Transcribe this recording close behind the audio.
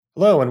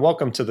Hello, and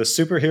welcome to the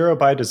Superhero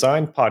by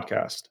Design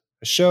podcast,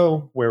 a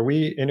show where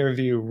we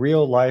interview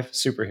real life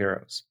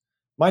superheroes.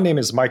 My name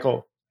is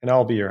Michael, and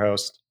I'll be your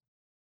host.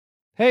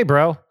 Hey,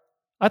 bro.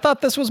 I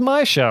thought this was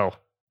my show.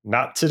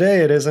 Not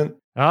today, it isn't.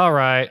 All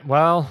right.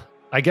 Well,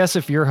 I guess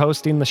if you're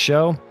hosting the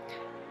show,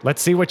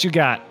 let's see what you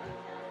got.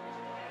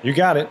 You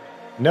got it.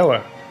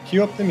 Noah,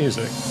 cue up the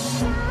music.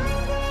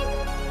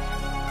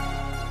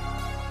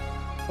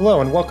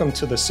 Hello, and welcome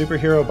to the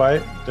Superhero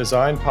by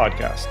Design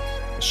podcast,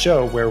 a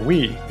show where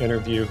we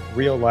interview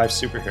real life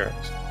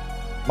superheroes.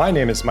 My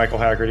name is Michael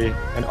Hagerty,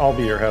 and I'll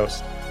be your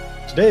host.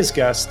 Today's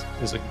guest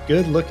is a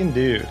good-looking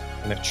dude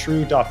and a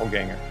true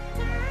doppelganger.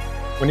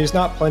 When he's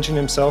not plunging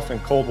himself in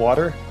cold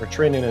water or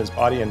training his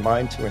body and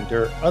mind to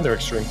endure other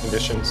extreme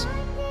conditions,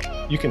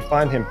 you can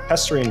find him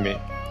pestering me,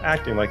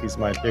 acting like he's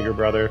my bigger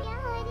brother.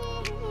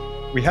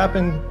 We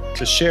happen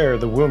to share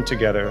the womb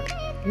together.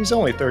 He's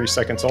only 30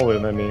 seconds older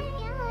than me.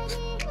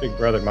 Big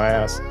brother, my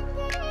ass.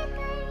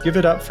 Give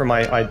it up for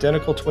my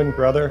identical twin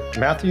brother,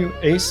 Matthew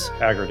Ace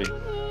Hagerty.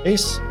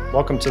 Ace,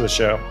 welcome to the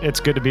show. It's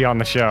good to be on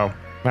the show.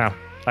 Well,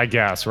 I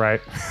guess, right?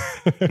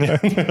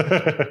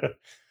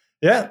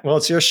 Yeah, well,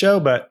 it's your show,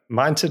 but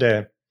mine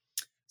today.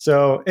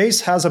 So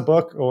Ace has a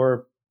book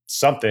or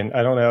something.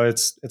 I don't know.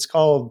 It's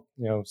called,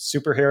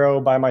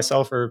 Superhero by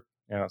Myself or,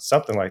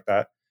 something like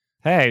that.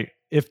 Hey,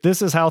 if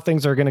this is how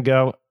things are going to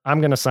go, I'm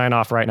going to sign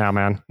off right now,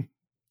 man.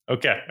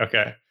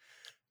 Okay.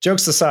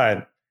 Jokes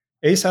aside,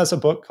 Ace has a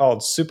book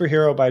called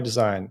Superhero by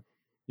Design.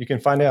 You can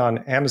find it on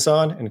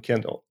Amazon and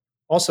Kindle.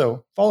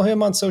 Also, follow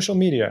him on social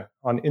media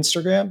on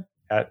Instagram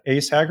at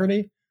Ace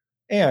Hagerty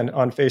and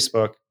on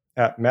Facebook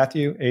at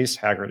Matthew Ace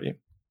Hagerty.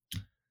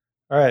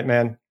 All right,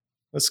 man,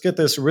 let's get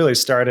this really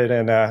started.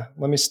 And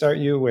let me start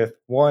you with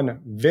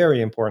one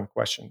very important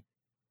question.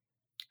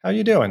 How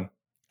you doing?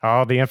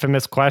 Oh, the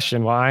infamous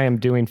question. Well, I am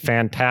doing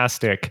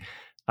fantastic.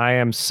 I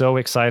am so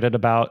excited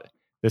about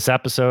this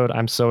episode.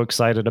 I'm so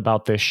excited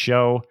about this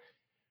show.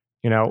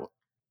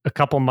 A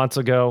couple months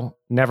ago,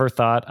 never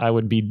thought I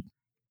would be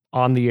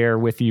on the air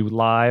with you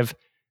live.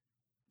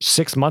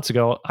 6 months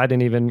ago, I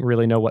didn't even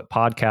really know what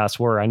podcasts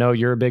were. I know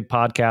you're a big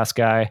podcast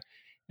guy,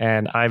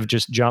 and I've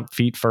just jumped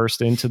feet first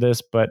into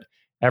this. But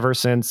ever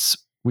since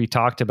we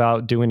talked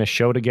about doing a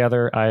show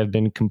together, I have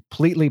been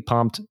completely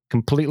pumped,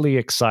 completely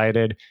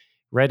excited,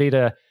 ready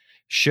to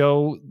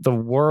show the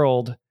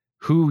world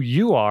who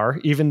you are,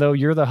 even though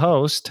you're the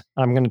host.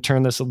 I'm going to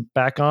turn this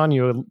back on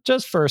you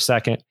just for a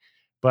second,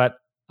 but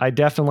I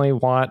definitely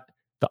want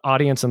the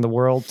audience and the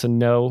world to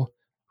know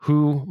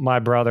who my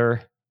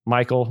brother,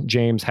 Michael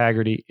James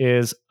Hagerty,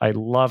 is. I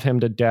love him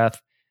to death.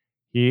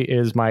 He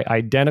is my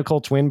identical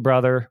twin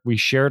brother. We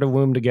shared a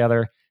womb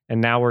together,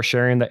 and now we're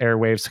sharing the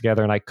airwaves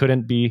together. And I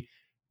couldn't be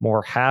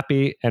more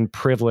happy and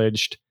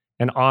privileged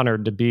and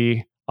honored to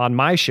be on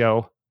my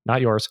show, not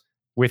yours,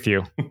 with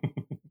you.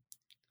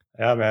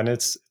 Yeah, man,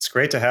 it's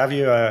great to have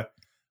you.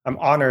 I'm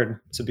honored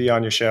to be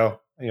on your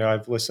show.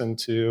 I've listened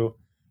to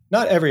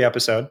not every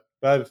episode,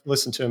 but I've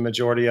listened to a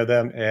majority of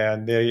them,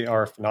 and they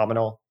are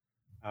phenomenal.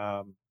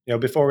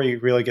 Before we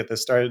really get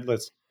this started,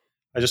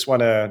 I just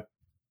want to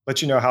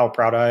let you know how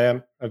proud I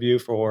am of you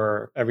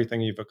for everything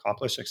you've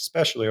accomplished,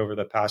 especially over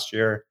the past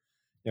year,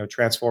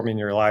 transforming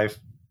your life,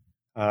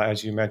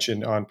 as you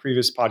mentioned on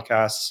previous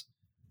podcasts,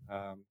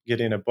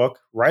 getting a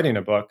book, writing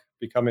a book,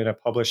 becoming a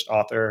published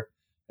author,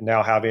 and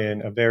now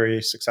having a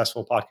very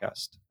successful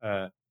podcast.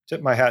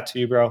 Tip my hat to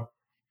you, bro.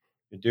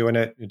 You're doing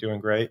it. You're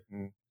doing great,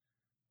 and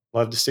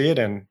love to see it.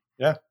 And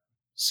yeah,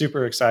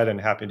 super excited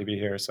and happy to be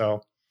here.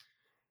 So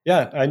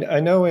yeah, I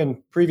know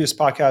in previous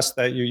podcasts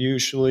that you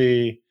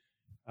usually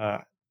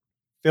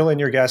fill in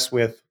your guests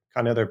with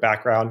kind of their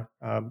background.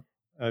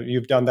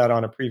 You've done that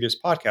on a previous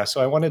podcast. So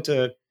I wanted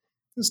to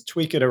just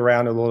tweak it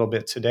around a little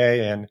bit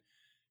today and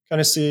kind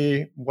of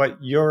see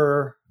what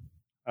your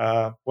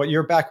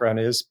background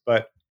is,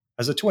 but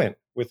as a twin,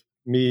 with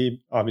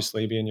me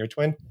obviously being your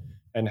twin,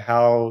 and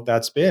how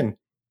that's been,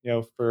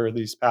 for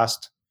these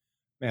past,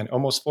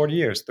 almost 40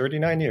 years,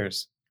 39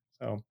 years.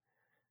 So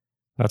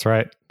that's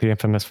right. The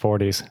infamous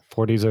 40s.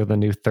 40s are the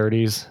new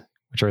 30s,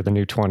 which are the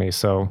new 20s.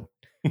 So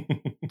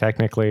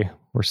technically,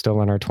 we're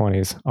still in our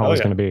 20s. Always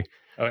going to be.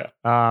 Oh,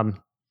 yeah.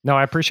 No,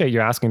 I appreciate you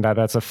asking that.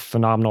 That's a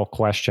phenomenal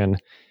question,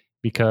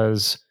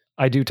 because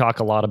I do talk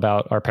a lot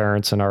about our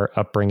parents and our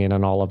upbringing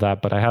and all of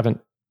that, but I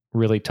haven't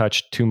really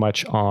touched too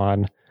much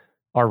on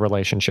our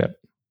relationship.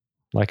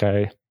 Like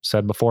I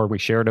said before, we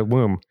shared a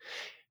womb.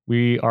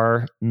 We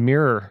are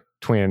mirror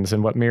twins,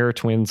 and what mirror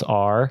twins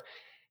are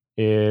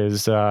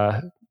is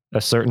a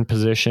certain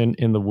position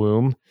in the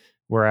womb.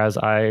 Whereas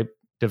I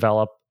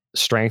develop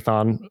strength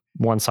on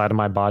one side of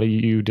my body,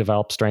 you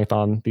develop strength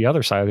on the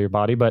other side of your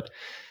body. But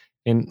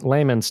in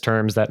layman's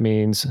terms, that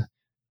means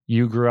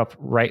you grew up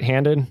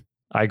right-handed,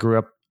 I grew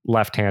up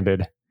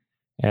left-handed.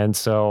 And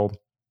so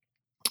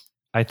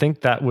I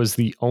think that was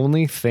the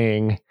only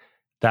thing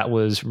that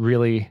was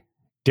really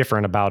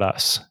different about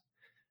us,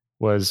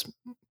 was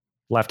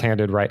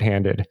left-handed,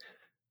 right-handed.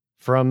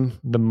 From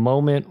the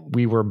moment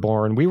we were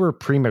born, we were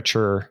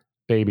premature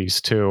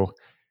babies too.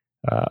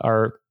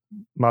 Our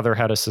mother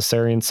had a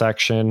cesarean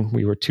section.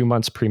 We were 2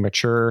 months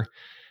premature.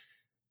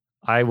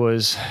 I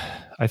was,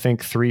 I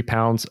think, 3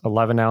 pounds,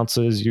 11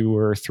 ounces. You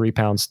were 3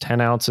 pounds, 10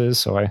 ounces.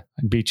 So I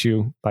beat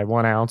you by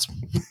 1 ounce.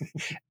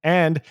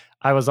 And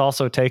I was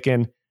also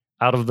taken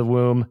out of the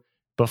womb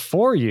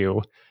before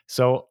you.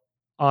 So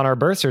on our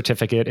birth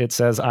certificate, it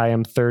says I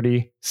am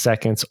 30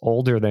 seconds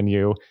older than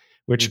you,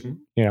 which,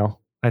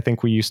 I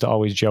think we used to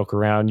always joke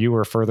around. You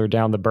were further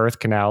down the birth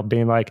canal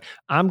being like,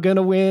 I'm going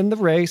to win the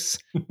race.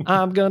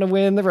 I'm going to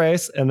win the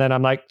race. And then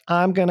I'm like,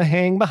 I'm going to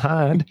hang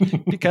behind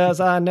because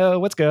I know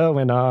what's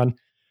going on.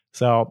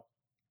 So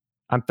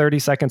I'm 30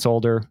 seconds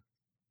older.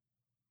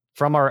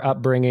 From our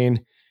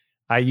upbringing,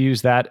 I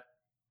use that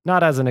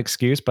not as an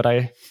excuse, but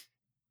I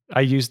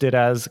used it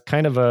as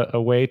kind of a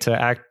way to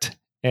act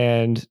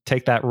and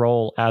take that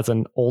role as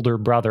an older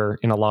brother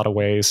in a lot of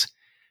ways.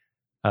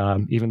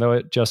 Even though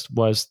it just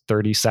was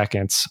 30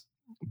 seconds.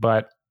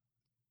 But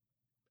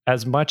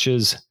as much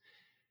as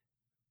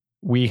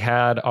we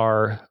had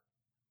our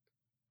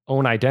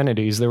own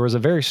identities, there was a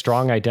very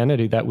strong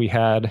identity that we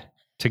had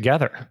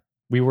together.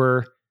 We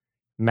were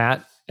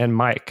Matt and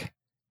Mike,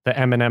 the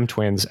M&M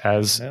twins,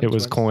 as it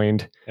was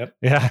coined. Yep.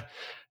 Yeah.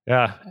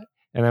 Yeah.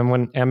 And then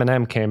when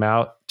Eminem came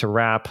out to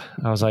rap,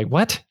 I was like,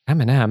 what?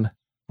 Eminem?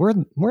 We're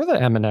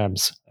the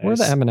M&Ms. We're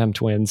the M&M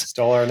twins.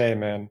 Stole our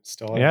name, man.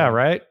 Stole our name.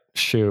 Right?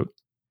 Shoot.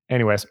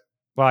 Anyways,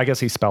 well, I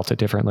guess he spelt it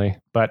differently.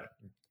 But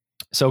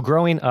so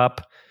growing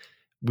up,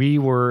 we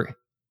were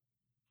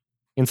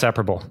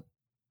inseparable.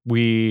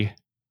 We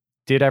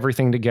did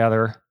everything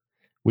together.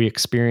 We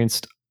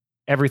experienced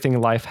everything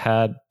life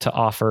had to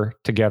offer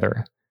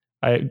together.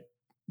 I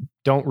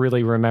don't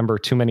really remember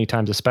too many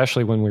times,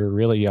 especially when we were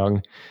really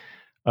young,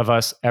 of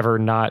us ever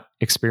not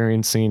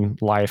experiencing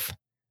life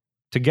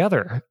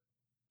together.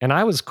 And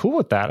I was cool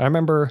with that. I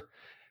remember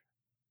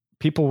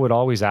people would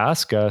always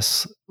ask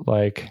us,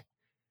 like,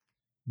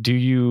 do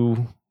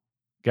you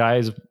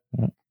guys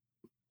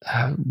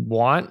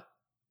want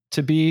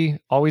to be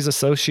always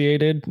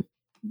associated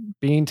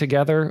being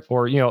together,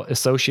 or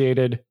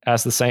associated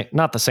as the same,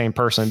 not the same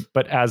person,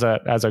 but as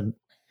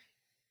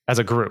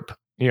a group,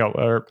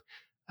 or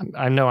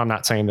I know I'm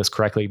not saying this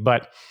correctly,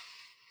 but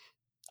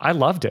I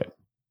loved it.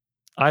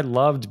 I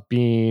loved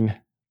being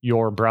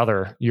your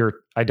brother, your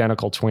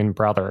identical twin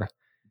brother.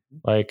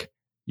 Like,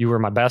 you were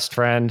my best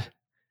friend.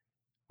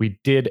 We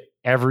did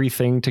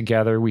everything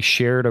together. We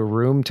shared a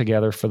room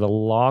together for the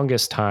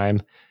longest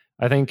time.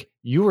 I think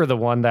you were the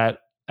one that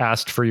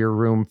asked for your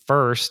room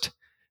first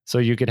so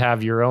you could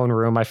have your own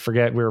room. I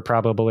forget, we were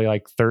probably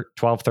like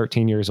 12,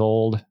 13 years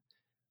old.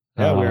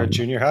 Yeah, we were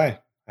junior high.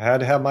 I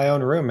had to have my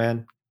own room,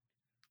 man.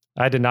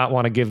 I did not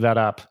want to give that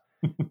up.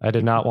 I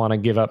did not want to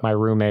give up my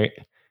roommate.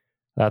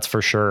 That's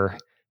for sure.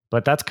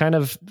 But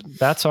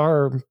that's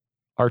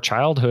our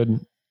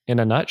childhood in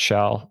a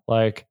nutshell.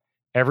 Like,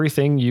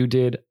 everything you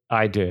did,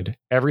 I did.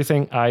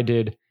 Everything I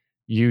did,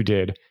 you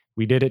did.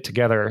 We did it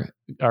together.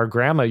 Our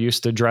grandma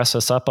used to dress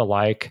us up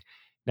alike.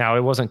 Now,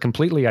 it wasn't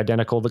completely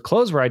identical. The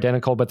clothes were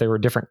identical, but they were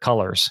different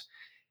colors.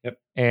 Yep.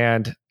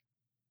 And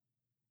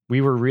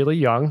we were really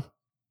young.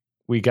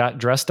 We got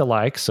dressed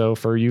alike. So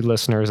for you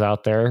listeners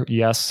out there,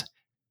 yes,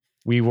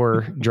 we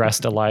were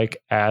dressed alike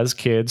as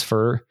kids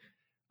we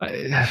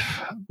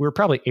were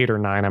probably 8 or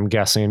 9, I'm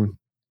guessing,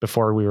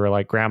 before we were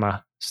like, Grandma,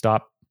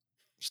 stop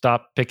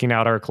picking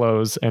out our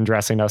clothes and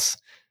dressing us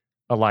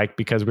alike,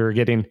 because we were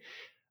getting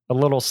a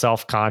little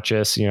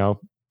self-conscious,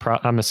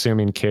 I'm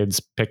assuming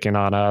kids picking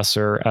on us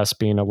or us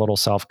being a little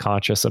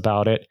self-conscious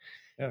about it.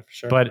 Yeah, for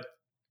sure. But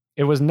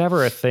it was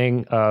never a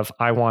thing of,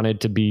 I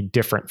wanted to be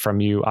different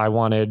from you. I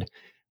wanted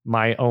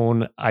my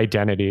own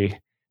identity,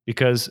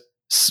 because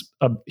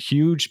a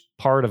huge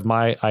part of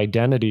my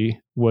identity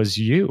was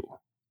you.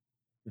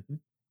 Mm-hmm.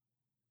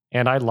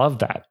 And I love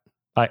that.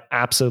 I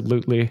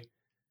absolutely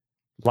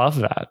love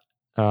that.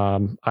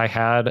 I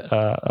had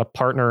a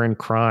partner in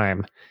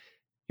crime.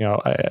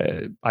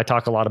 I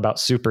talk a lot about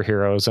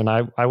superheroes, and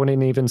I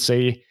wouldn't even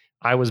say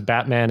I was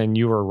Batman and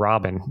you were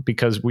Robin,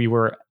 because we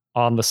were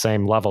on the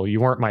same level. You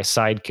weren't my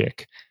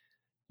sidekick.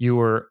 You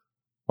were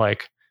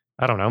like,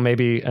 I don't know,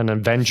 maybe an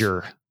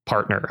Avenger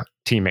partner,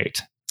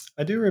 teammate.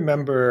 I do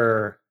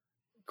remember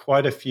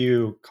quite a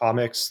few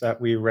comics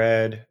that we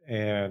read,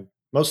 and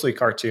mostly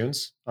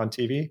cartoons on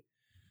TV.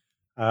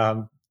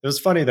 It was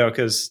funny though,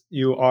 because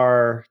you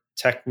are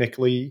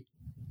technically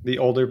the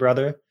older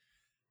brother.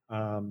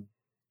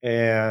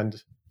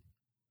 And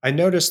I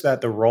noticed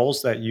that the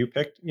roles that you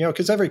picked,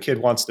 because every kid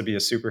wants to be a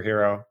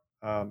superhero,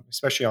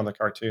 especially on the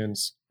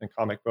cartoons and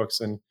comic books.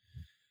 And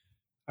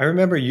I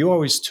remember you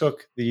always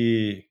took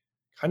the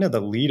kind of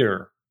the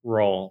leader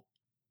role.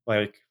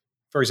 Like,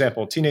 for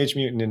example, Teenage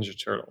Mutant Ninja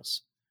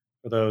Turtles.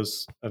 For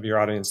those of your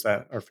audience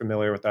that are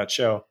familiar with that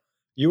show,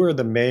 you were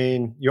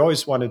you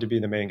always wanted to be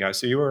the main guy.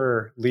 So you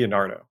were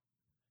Leonardo.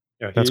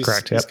 That's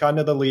correct. He's kind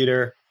of the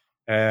leader,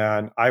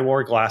 and I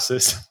wore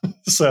glasses.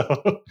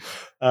 So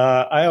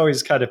I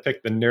always kind of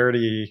picked the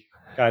nerdy,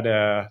 kind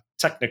of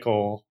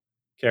technical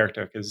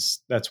character,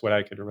 because that's what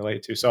I could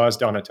relate to. So I was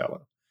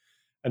Donatello.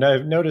 And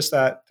I've noticed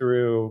that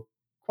through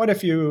quite a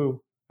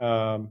few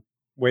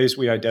ways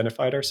we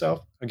identified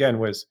ourselves. Again,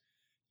 was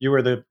you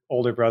were the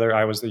older brother,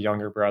 I was the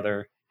younger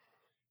brother,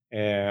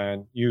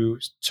 and you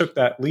took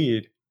that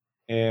lead,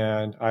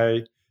 and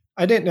I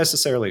didn't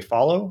necessarily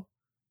follow,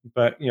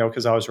 but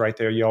because I was right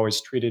there, you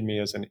always treated me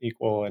as an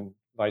equal and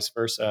vice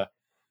versa.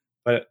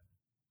 But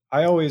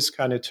I always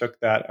kind of took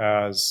that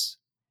as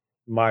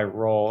my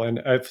role, and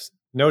I've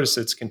noticed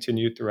it's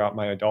continued throughout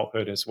my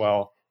adulthood as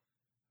well.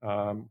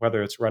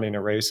 Whether it's running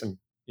a race and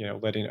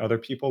letting other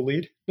people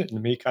lead,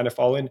 and me kind of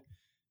fall in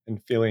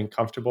and feeling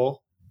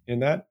comfortable in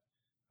that.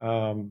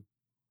 Um,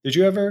 did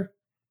you ever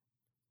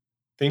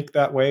think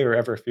that way, or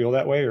ever feel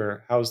that way,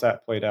 or how's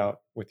that played out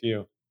with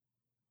you?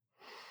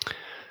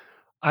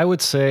 I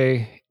would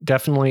say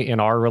definitely in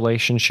our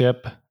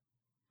relationship,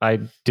 I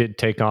did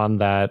take on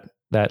that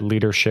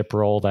leadership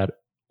role, that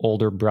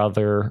older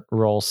brother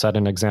role, set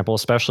an example,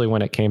 especially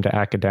when it came to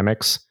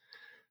academics.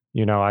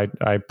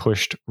 I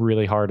pushed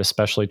really hard,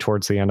 especially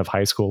towards the end of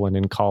high school and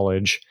in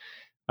college.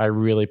 I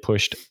really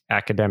pushed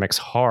academics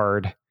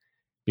hard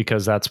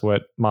because that's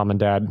what mom and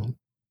dad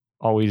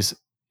always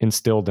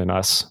instilled in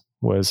us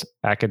was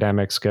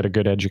academics, get a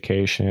good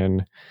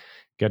education,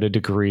 get a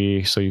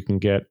degree so you can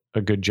get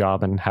a good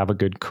job and have a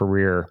good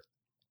career.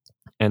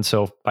 And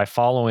so by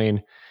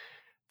following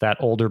that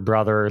older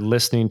brother,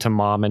 listening to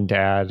mom and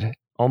dad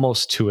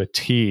almost to a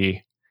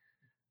T,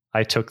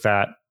 I took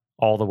that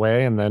all the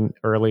way. And then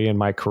early in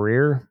my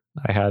career,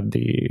 I had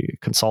the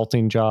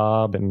consulting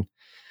job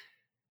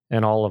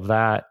and all of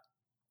that.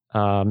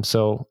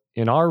 So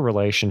in our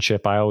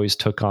relationship, I always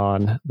took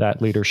on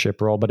that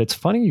leadership role. But it's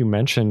funny you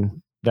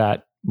mentioned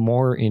that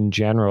more in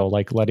general,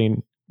 like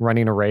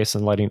running a race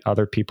and letting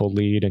other people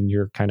lead, and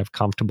you're kind of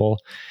comfortable.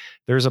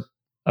 There's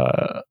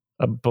a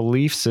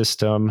belief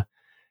system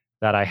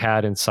that I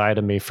had inside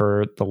of me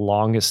for the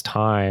longest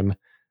time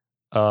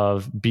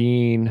of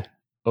being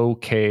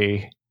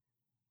okay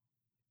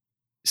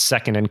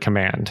second in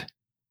command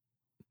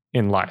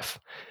in life.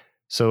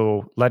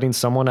 So letting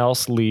someone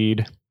else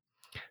lead,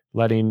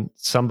 letting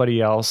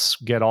somebody else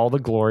get all the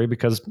glory,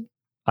 because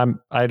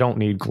I don't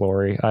need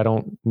glory. I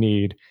don't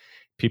need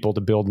people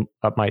to build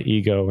up my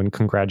ego and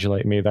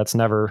congratulate me. That's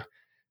never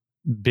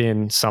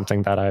been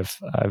something that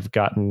I've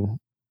gotten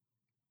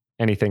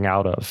anything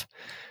out of.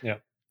 Yeah.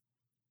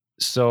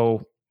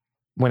 So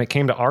when it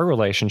came to our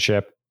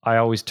relationship, I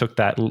always took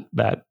that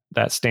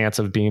stance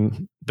of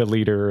being the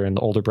leader and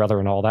the older brother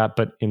and all that.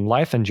 But in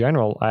life in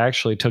general, I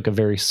actually took a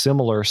very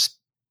similar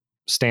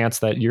stance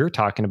that you're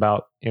talking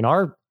about in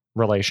our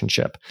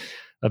relationship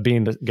of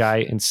being the guy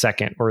in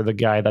second or the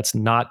guy that's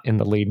not in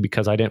the lead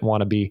because I didn't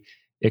want to be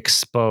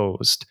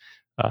exposed.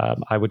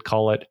 I would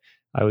call it.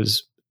 I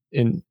was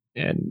in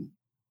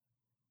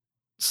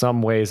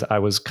some ways I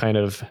was kind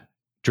of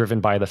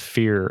driven by the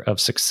fear of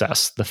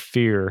success, the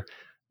fear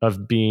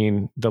of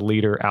being the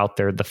leader out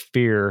there, the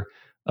fear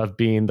of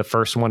being the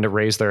first one to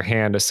raise their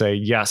hand to say,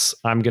 yes,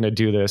 I'm going to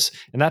do this.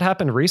 And that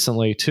happened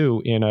recently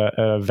too, in an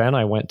event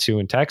I went to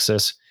in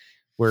Texas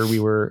where we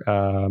were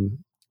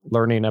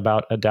learning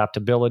about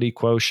adaptability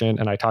quotient.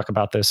 And I talk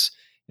about this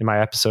in my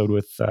episode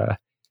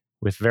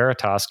with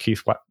Veritas,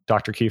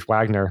 Dr. Keith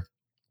Wagner.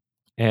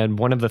 And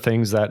one of the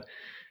things that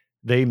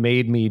they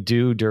made me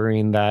do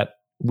during that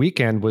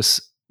weekend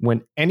was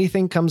when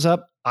anything comes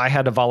up, I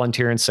had to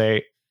volunteer and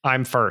say,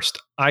 I'm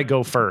first. I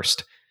go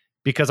first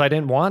because I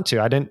didn't want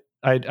to. I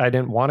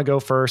didn't want to go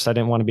first. I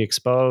didn't want to be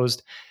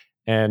exposed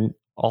and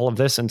all of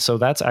this. And so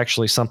that's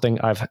actually something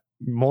I've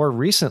more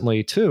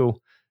recently too.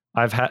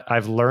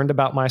 I've learned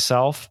about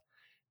myself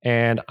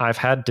and I've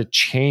had to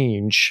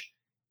change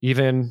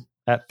even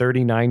at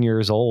 39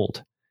 years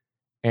old.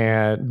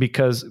 And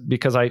because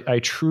I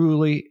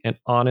truly and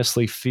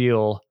honestly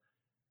feel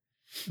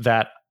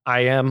that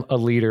I am a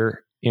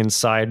leader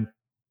inside,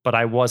 but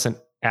I wasn't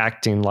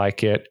acting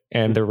like it.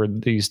 And there were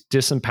these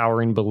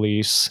disempowering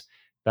beliefs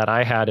that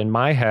I had in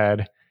my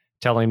head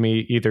telling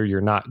me either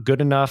you're not good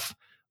enough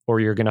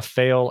or you're going to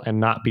fail and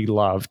not be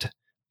loved.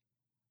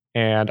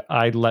 And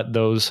I let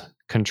those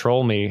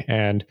control me.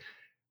 And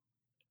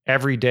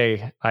every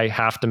day I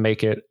have to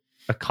make it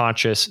a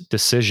conscious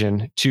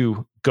decision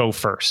to go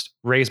first,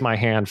 raise my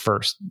hand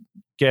first,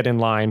 get in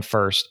line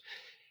first,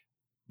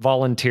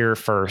 volunteer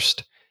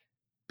first,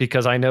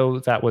 because I know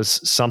that was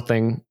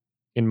something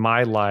in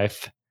my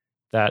life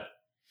that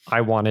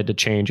I wanted to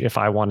change if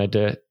I wanted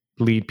to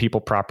lead people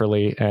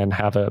properly and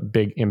have a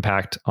big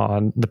impact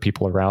on the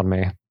people around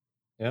me.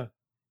 Yeah.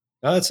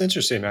 No, that's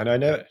interesting, man. I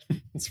know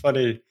it's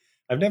funny.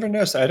 I've never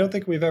noticed. I don't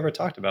think we've ever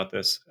talked about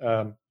this.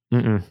 Yeah,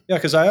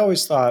 because I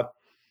always thought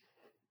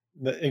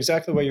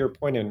exactly what you were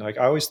pointing. Like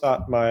I always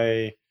thought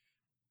my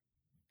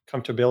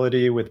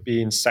comfortability with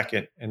being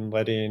second and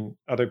letting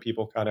other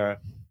people kind of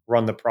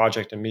run the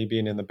project and me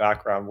being in the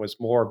background was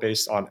more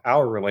based on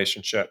our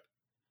relationship.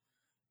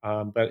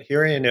 But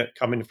hearing it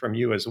coming from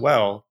you as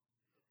well,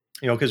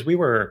 because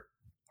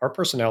our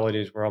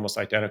personalities were almost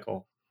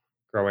identical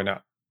growing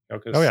up. Oh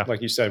Because yeah,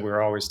 like you said, we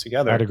were always I'd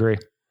together. agree.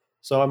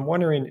 So I'm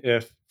wondering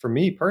if, for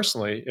me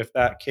personally, if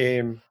that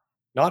came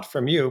not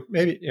from you,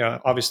 maybe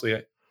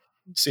obviously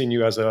seeing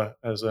you as an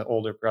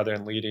older brother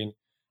and leading,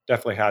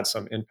 definitely had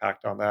some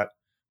impact on that.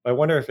 But I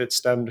wonder if it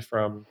stemmed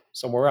from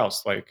somewhere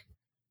else, like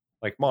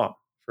mom,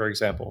 for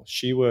example.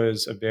 She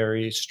was a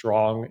very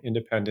strong,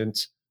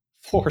 independent,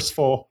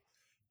 forceful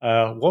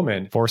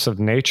woman. Force of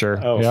nature.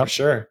 Oh, for Yep.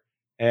 sure.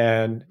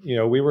 And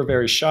we were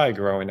very shy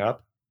growing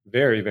up,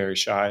 very, very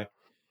shy.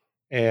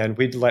 And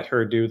we'd let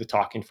her do the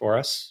talking for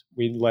us.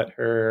 We'd let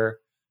her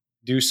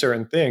do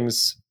certain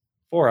things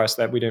for us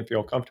that we didn't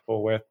feel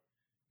comfortable with,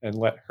 and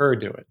let her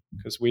do it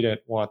because we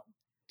didn't want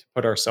to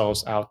put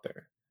ourselves out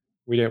there.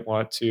 We didn't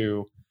want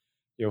to,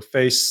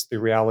 face the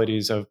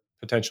realities of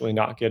potentially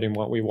not getting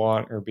what we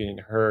want or being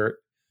hurt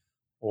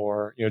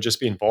or, just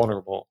being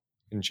vulnerable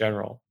in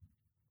general.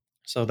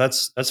 So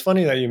that's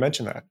funny that you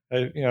mentioned that.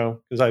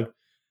 Because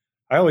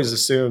I always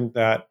assumed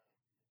that,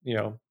 you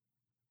know,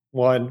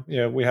 one,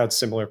 we had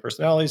similar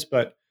personalities,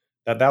 but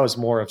that was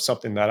more of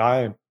something that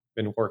I've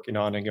been working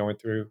on and going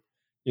through,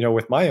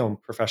 with my own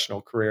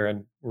professional career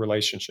and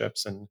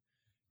relationships. And,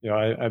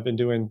 I've been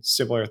doing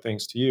similar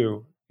things to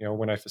you,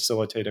 when I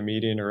facilitate a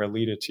meeting or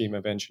lead a team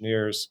of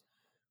engineers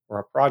or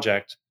a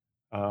project,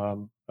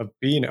 of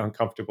being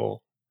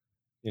uncomfortable,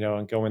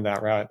 and going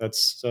that route.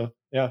 That's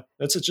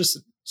just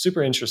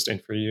super interesting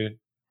for you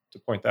to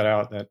point that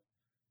out, that,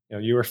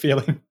 you were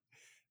feeling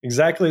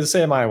exactly the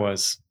same I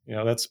was.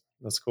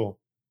 That's cool.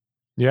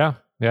 Yeah.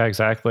 Yeah,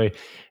 exactly.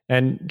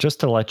 And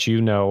just to let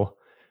you know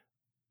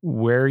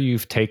where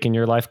you've taken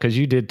your life, because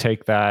you did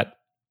take that.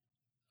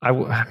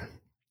 I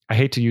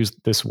hate to use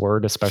this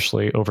word,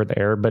 especially over the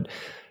air, but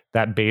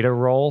that beta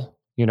role,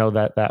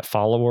 that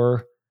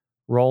follower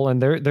role.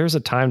 And there's a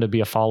time to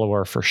be a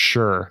follower for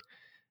sure.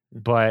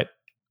 But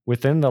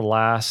within the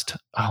last,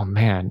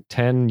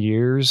 10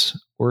 years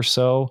or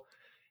so,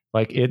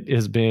 like it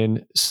has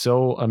been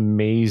so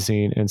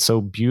amazing and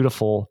so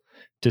beautiful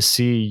to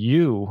see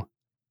you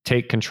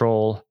take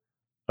control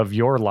of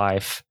your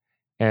life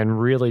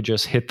and really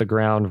just hit the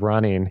ground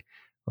running.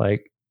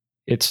 Like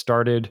it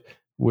started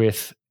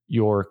with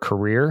your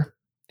career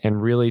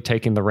and really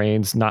taking the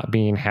reins, not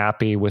being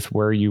happy with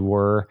where you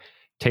were,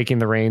 taking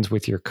the reins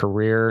with your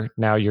career.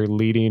 Now you're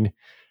leading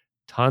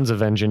tons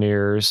of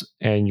engineers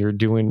and you're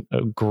doing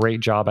a great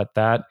job at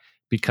that,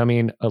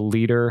 becoming a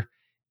leader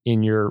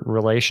in your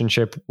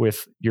relationship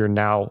with your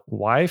now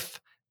wife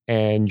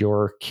and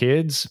your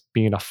kids,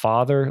 being a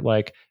father.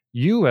 Like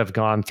you have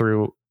gone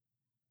through,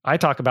 I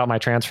talk about my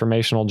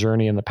transformational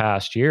journey in the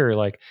past year.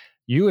 Like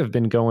you have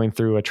been going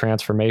through a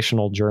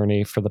transformational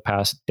journey for the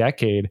past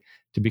decade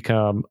to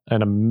become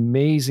an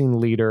amazing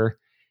leader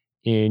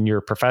in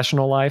your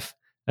professional life,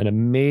 an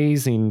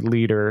amazing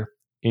leader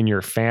in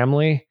your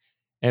family.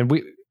 And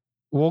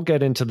we'll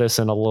get into this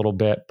in a little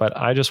bit, but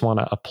I just want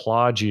to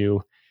applaud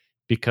you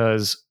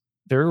because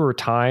there were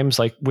times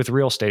like with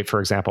real estate, for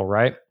example,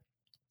 right?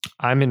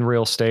 I'm in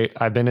real estate.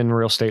 I've been in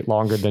real estate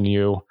longer than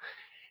you.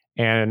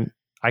 And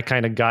I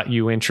kind of got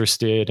you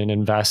interested in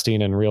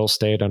investing in real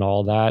estate and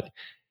all that.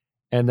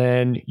 And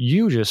then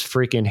you just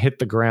freaking hit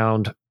the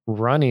ground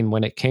running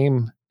when it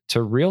came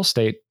to real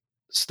estate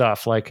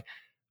stuff, like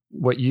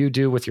what you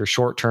do with your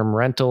short-term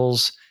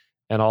rentals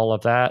and all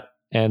of that.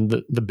 And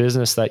the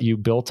business that you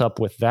built up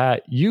with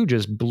that, you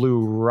just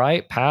blew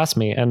right past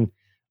me. And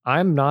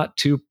I'm not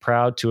too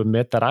proud to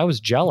admit that I was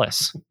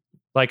jealous.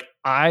 Like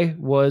I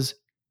was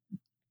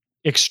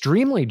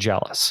extremely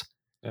jealous.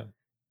 Yeah.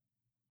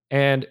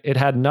 And it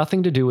had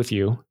nothing to do with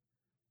you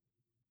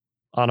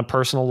on a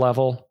personal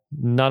level,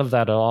 none of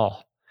that at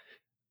all.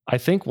 I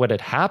think what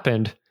had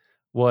happened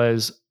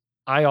was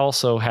I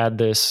also had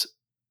this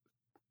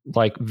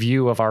like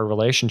view of our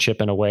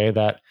relationship in a way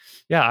that,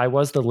 yeah, I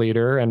was the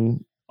leader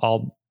and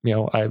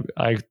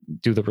I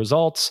do the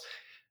results.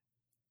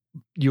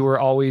 You were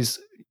always,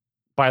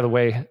 by the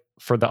way,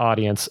 for the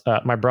audience,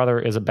 my brother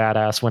is a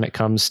badass when it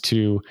comes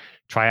to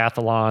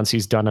triathlons.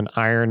 He's done an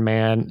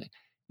Ironman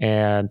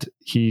and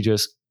he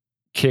just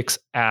kicks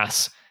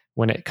ass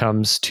when it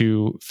comes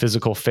to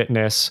physical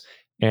fitness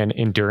and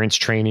endurance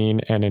training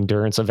and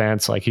endurance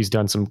events. Like he's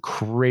done some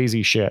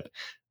crazy shit.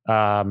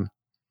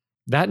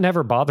 That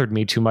never bothered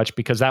me too much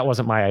because that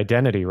wasn't my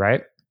identity,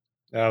 right?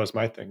 That was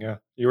my thing. Yeah.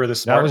 You were the That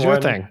smart was your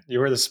one. thing. You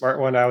were the smart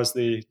one. I was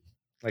the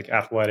like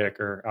athletic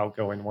or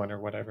outgoing one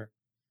or whatever.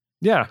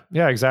 Yeah,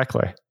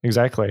 exactly.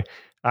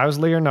 I was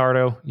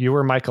Leonardo, you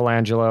were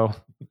Michelangelo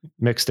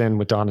mixed in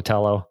with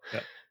Donatello. Yeah.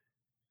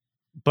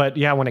 But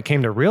yeah, when it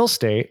came to real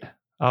estate,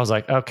 I was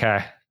like,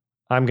 okay,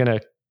 I'm going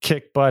to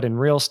kick butt in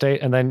real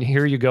estate. And then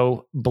here you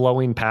go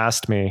blowing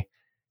past me,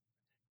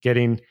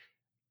 getting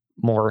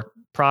more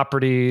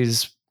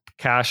properties,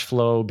 cash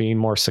flow, being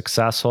more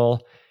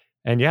successful.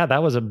 And yeah,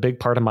 that was a big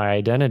part of my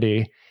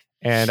identity.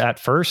 And at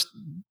first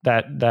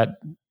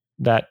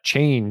that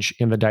change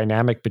in the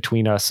dynamic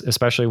between us,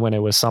 especially when it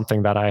was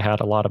something that I had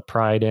a lot of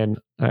pride in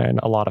and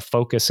a lot of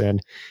focus in.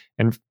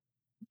 And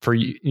for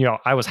you,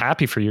 I was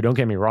happy for you. Don't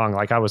get me wrong.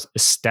 Like I was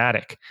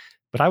ecstatic,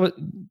 but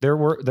there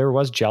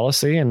was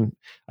jealousy. And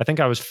I think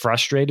I was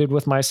frustrated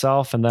with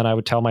myself. And then I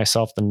would tell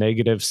myself the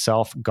negative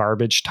self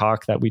garbage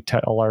talk that we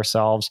tell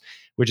ourselves,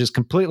 which is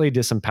completely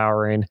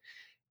disempowering.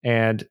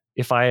 And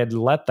if I had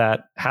let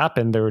that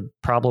happen, there would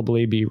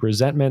probably be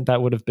resentment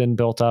that would have been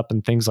built up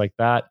and things like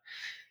that.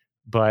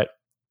 But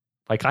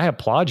like, I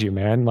applaud you,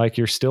 man. Like,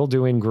 you're still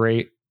doing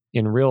great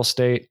in real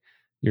estate.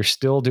 You're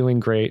still doing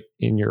great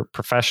in your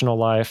professional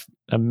life.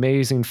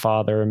 Amazing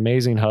father,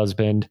 amazing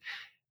husband.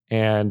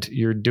 And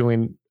you're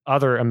doing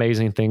other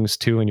amazing things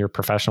too in your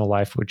professional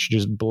life, which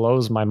just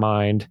blows my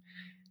mind.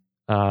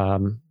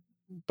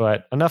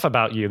 But enough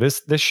about you.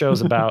 This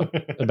show's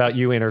about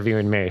you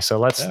interviewing me. So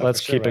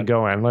let's keep it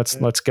going.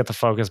 Let's get the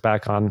focus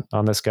back on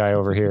this guy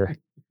over here.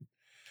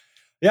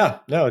 Yeah,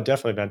 no,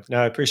 definitely, Ben.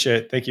 No, I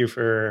appreciate it. Thank you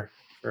for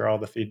all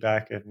the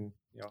feedback and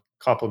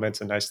compliments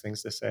and nice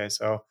things to say.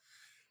 So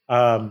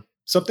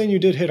something you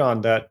did hit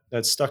on that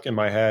stuck in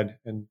my head,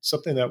 and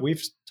something that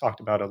we've talked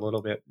about a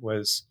little bit,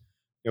 was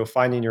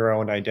finding your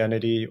own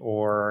identity,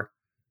 or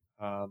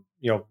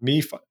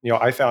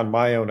I found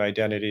my own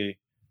identity,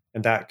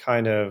 and that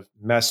kind of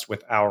messed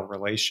with our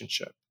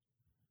relationship.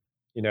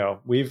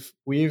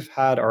 We've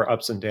had our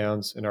ups and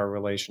downs in our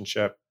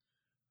relationship.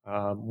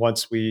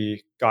 Once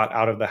we got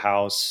out of the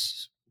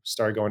house,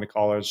 started going to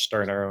college,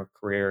 starting our own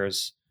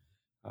careers,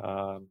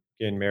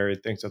 getting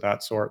married, things of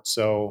that sort.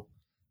 So,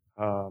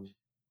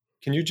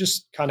 can you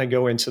just kind of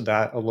go into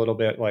that a little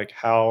bit, like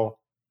how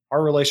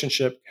our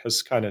relationship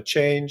has kind of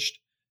changed,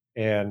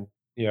 and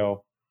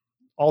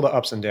all the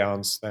ups and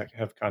downs that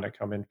have kind of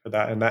come in for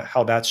that, and that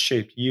how that's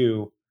shaped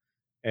you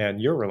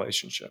and your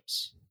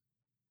relationships?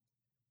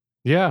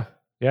 Yeah.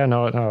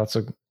 No, that's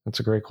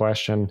a great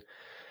question.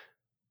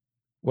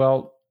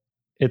 Well,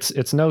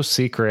 it's no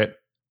secret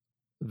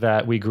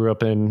that we grew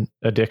up in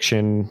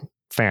addiction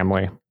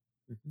family.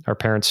 Mhm. Our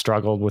parents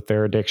struggled with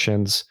their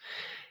addictions,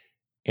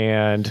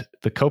 and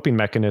the coping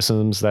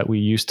mechanisms that we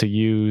used to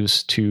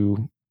use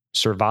to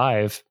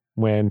survive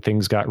when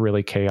things got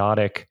really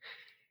chaotic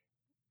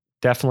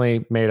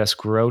definitely made us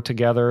grow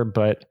together,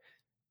 but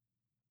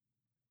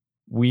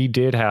we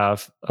did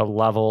have a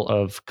level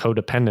of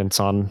codependence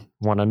on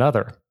one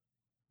another.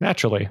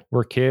 Naturally,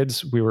 we're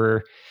kids. We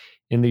were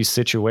in these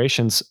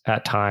situations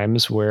at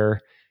times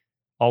where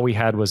all we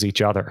had was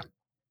each other,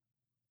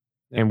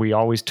 Yeah. and we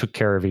always took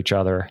care of each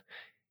other.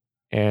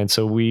 And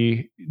so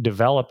we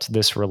developed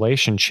this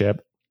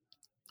relationship.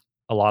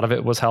 A lot of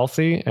it was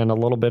healthy, and a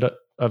little bit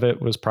of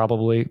it was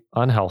probably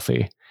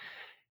unhealthy.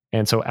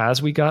 And so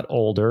as we got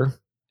older,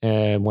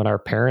 and when our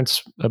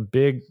parents, a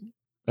big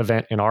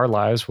event in our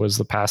lives was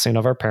the passing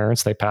of our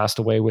parents. They passed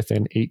away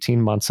within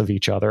 18 months of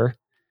each other.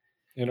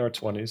 In our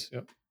 20s.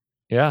 Yep.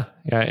 Yeah.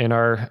 In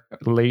our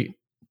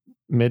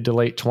mid to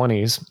late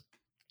 20s.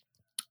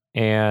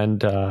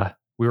 And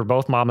we were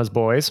both mama's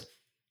boys.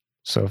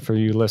 So for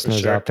you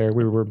listeners out there,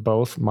 we were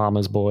both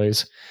mama's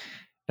boys.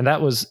 And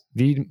that was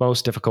the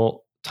most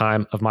difficult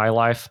time of my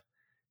life.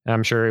 And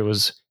I'm sure it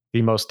was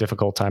the most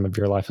difficult time of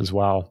your life as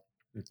well.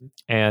 Mm-hmm.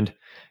 And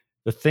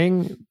the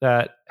thing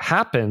that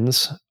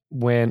happens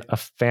when a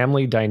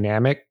family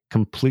dynamic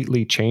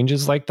completely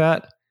changes like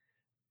that,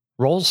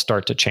 roles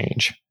start to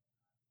change.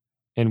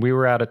 And we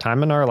were at a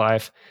time in our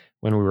life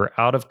when we were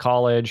out of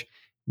college,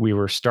 we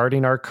were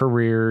starting our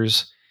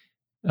careers,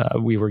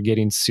 we were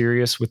getting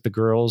serious with the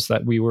girls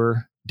that we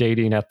were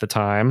dating at the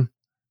time,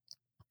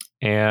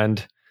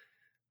 and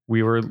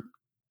we were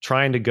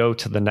trying to go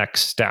to the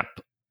next step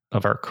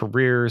of our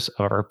careers,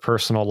 of our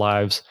personal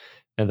lives.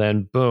 And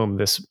then boom,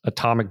 this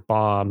atomic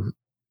bomb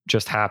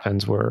just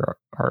happens where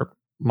our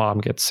mom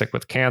gets sick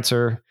with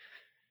cancer,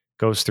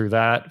 goes through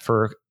that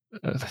for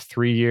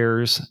 3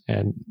 years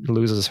and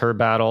loses her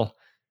battle.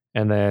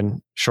 And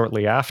then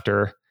shortly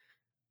after,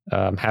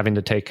 having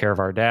to take care of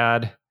our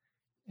dad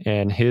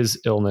and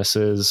his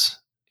illnesses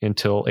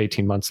until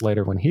 18 months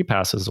later when he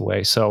passes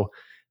away. So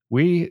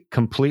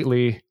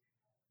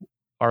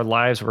our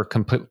lives were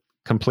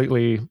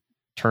completely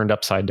turned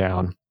upside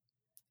down.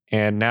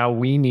 And now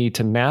we need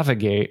to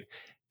navigate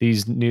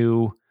these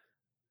new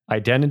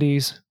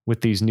identities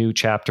with these new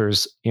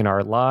chapters in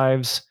our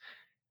lives.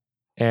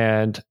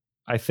 And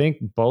I think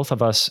both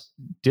of us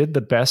did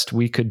the best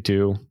we could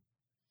do.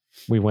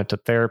 We went to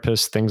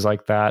therapists, things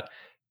like that,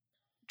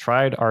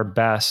 tried our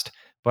best,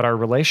 but our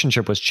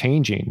relationship was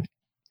changing.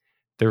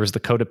 There was the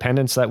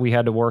codependence that we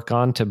had to work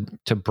on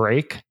to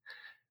break,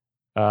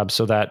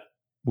 so that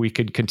we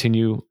could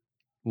continue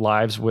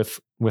lives with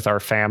our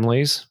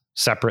families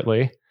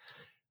separately.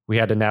 We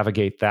had to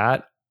navigate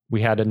that.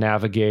 We had to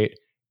navigate,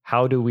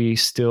 how do we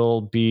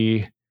still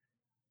be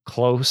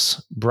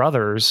close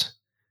brothers,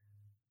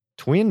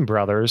 twin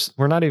brothers?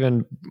 We're not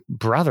even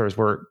brothers.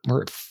 We're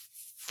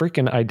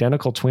freaking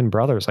identical twin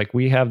brothers. Like,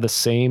 we have the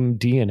same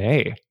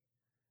DNA.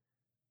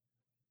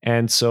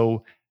 And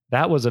so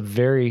that was a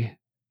very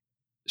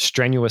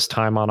strenuous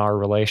time on our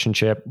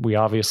relationship. We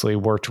obviously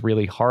worked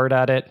really hard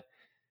at it.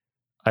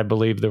 I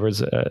believe there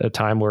was a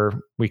time where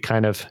we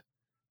kind of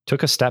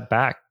took a step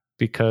back,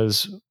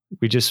 because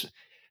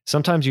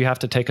sometimes you have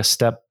to take a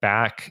step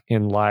back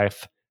in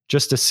life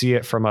just to see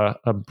it from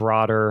a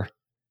broader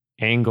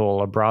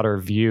angle, a broader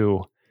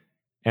view.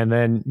 And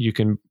then you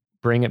can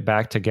bring it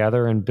back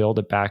together and build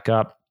it back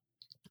up.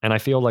 And I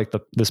feel like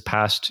this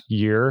past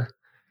year,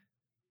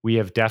 we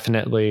have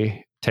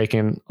definitely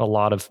taken a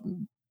lot of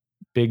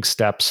big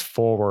steps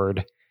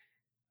forward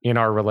in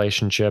our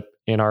relationship,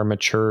 in our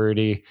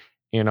maturity,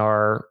 in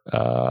our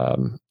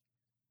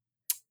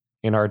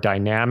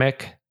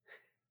dynamic,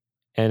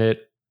 and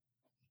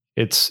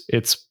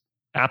it's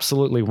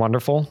absolutely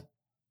wonderful.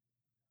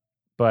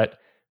 But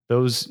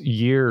those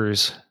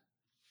years,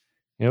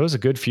 it was a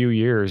good few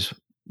years.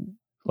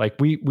 Like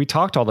we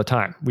talked all the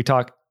time. We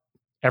talk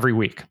every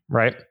week,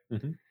 right?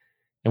 Mm-hmm.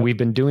 And we've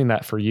been doing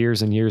that for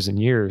years and years and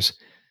years.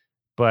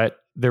 But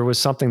there was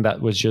something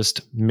that was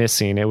just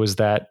missing. It was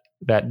that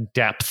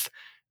depth,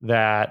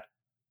 that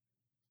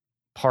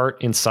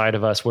part inside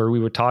of us where we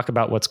would talk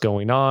about what's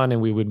going on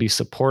and we would be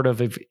supportive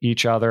of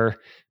each other,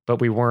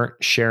 but we weren't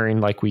sharing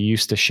like we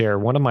used to share.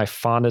 One of my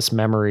fondest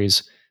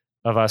memories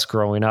of us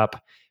growing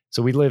up.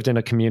 So we lived in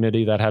a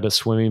community that had a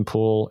swimming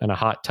pool and a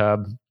hot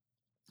tub.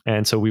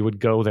 And so we would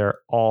go there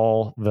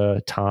all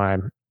the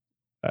time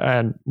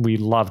and we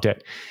loved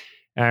it.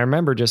 And I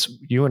remember just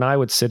you and I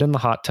would sit in the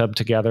hot tub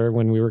together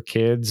when we were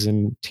kids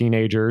and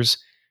teenagers,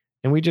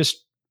 and we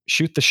just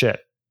shoot the shit.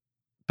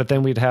 But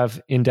then we'd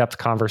have in-depth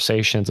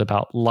conversations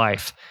about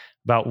life,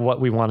 about what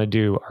we want to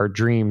do, our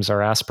dreams,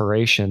 our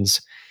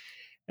aspirations.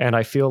 And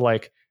I feel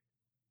like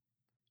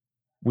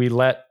we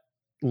let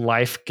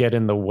life get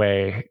in the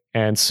way.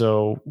 And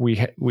so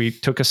we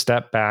took a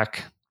step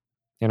back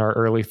in our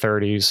early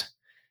 30s,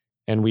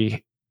 and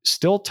we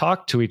still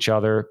talked to each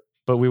other,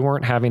 but we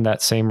weren't having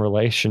that same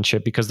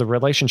relationship because the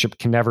relationship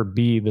can never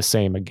be the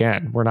same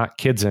again. We're not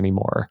kids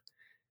anymore.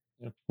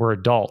 Yeah. We're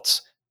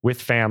adults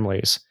with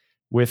families,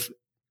 with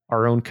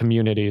our own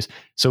communities.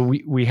 So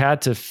we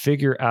had to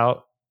figure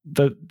out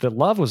the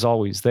love was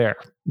always there.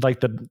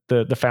 Like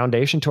the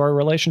foundation to our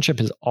relationship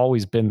has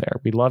always been there.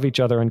 We love each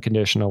other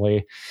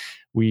unconditionally.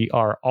 We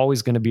are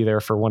always going to be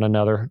there for one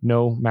another,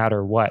 no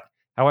matter what.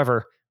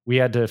 However, we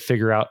had to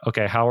figure out,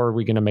 okay, how are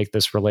we going to make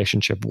this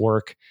relationship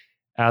work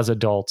as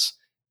adults?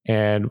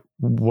 And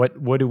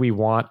what do we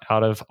want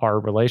out of our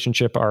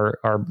relationship,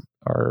 our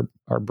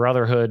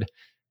brotherhood?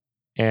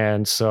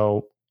 And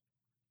so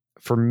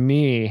for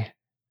me,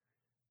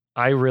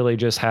 I really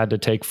just had to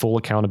take full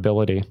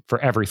accountability for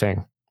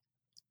everything.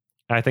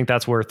 And I think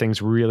that's where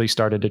things really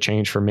started to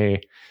change for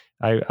me.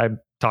 I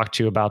talked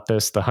to you about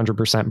this, the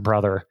 100%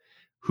 brother.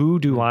 Who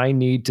do I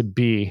need to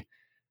be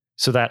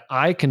so that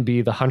I can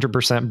be the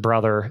 100%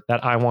 brother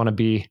that I want to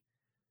be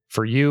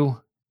for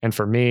you and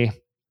for me?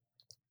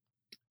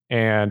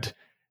 And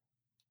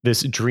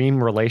this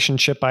dream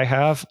relationship I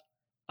have,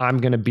 I'm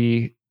going to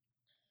be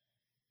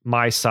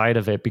my side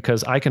of it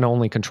because I can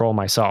only control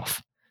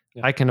myself.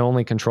 Yeah. I can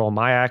only control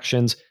my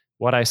actions,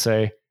 what I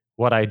say,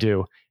 what I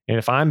do. And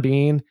if I'm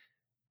being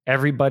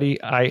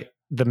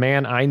the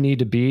man I need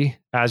to be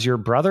as your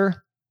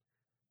brother,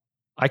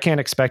 I can't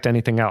expect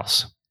anything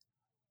else.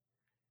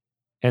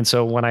 And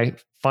so when I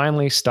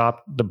finally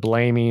stopped the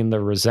blaming,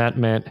 the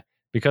resentment,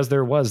 because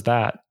there was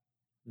that,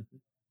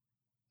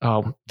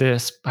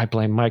 I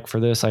blame Mike for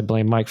this, I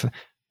blame Mike for,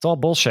 it's all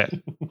bullshit.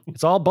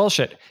 It's all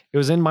bullshit. It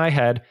was in my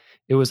head.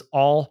 It was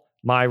all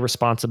my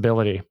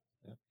responsibility.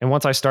 And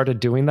once I started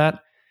doing that,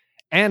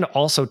 and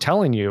also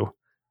telling you,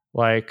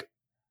 like,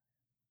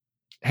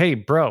 hey,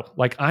 bro,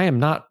 like, I am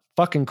not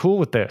fucking cool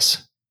with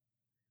this.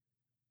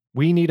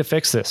 We need to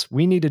fix this.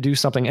 We need to do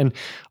something. And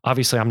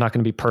obviously, I'm not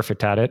going to be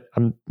perfect at it.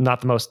 I'm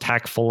not the most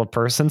tactful of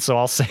person. So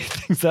I'll say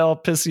things that'll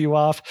piss you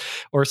off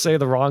or say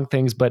the wrong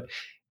things. But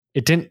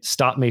it didn't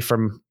stop me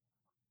from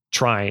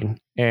trying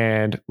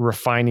and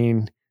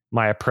refining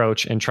my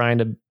approach and trying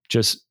to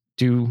just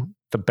do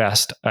the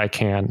best I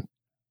can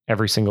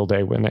every single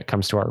day when it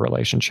comes to our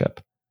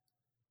relationship.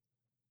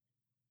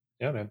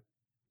 Yeah, man.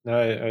 No,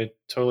 I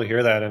totally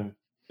hear that. And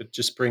it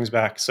just brings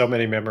back so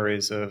many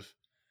memories of,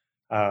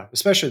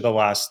 especially the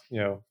last,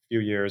 few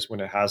years when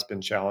it has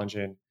been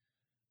challenging,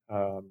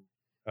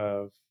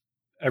 of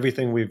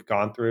everything we've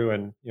gone through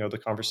and, the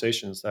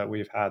conversations that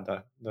we've had,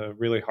 the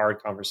really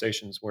hard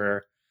conversations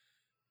where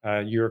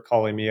you're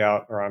calling me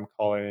out or I'm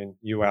calling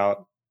you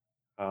out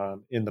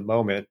in the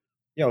moment,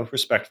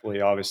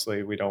 respectfully.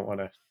 Obviously, we don't want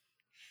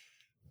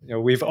to,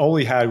 we've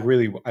only had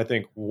really, I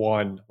think,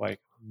 one like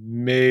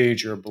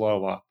major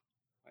blow up,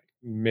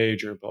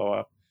 major blow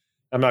up.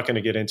 I'm not going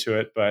to get into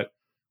it, but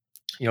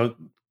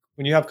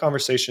when you have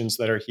conversations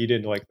that are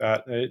heated like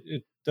that,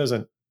 it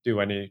doesn't do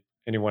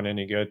anyone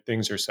any good.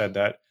 Things are said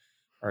that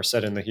are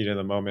said in the heat of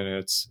the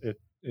moment.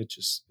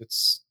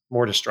 It's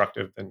more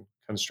destructive than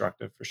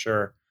constructive for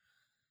sure.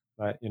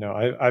 But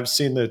I've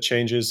seen the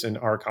changes in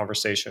our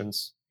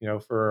conversations.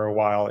 For a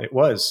while it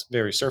was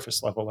very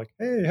surface level, like,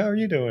 hey, how are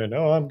you doing?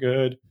 Oh, I'm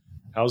good.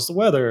 How's the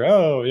weather?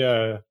 Oh,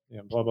 yeah,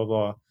 blah blah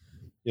blah.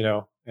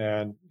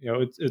 And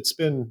it's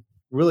been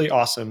really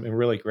awesome and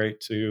really great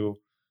to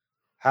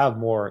have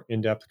more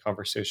in-depth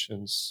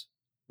conversations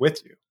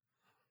with you.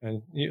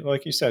 And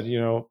like you said,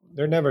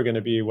 they're never going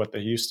to be what they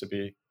used to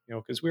be,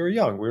 because we were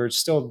young, we were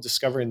still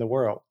discovering the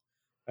world.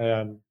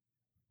 And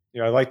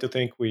I like to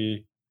think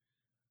we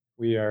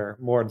are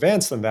more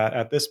advanced than that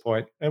at this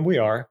point, and we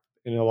are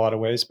in a lot of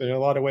ways, but in a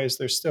lot of ways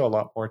there's still a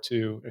lot more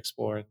to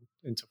explore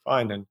and to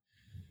find. And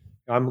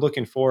I'm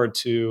looking forward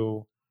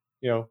to,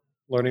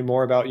 learning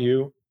more about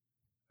you,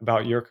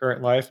 about your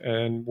current life,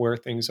 and where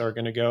things are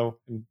going to go,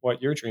 and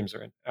what your dreams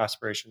and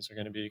aspirations are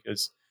going to be.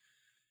 Because,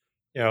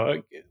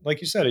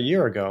 like you said, a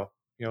year ago,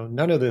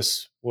 none of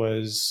this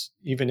was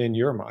even in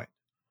your mind,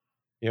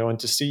 and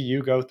to see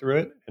you go through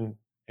it and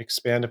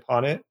expand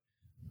upon it,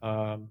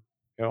 um,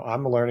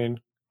 I'm learning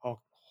a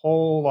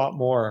whole lot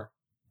more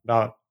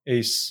about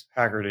Ace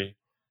Hagerty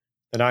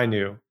than I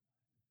knew.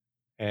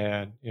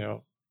 And,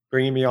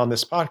 bringing me on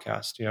this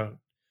podcast,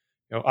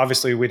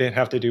 obviously we didn't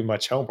have to do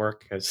much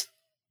homework because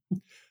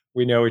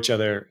we know each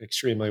other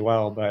extremely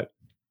well, but,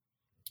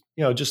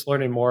 just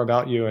learning more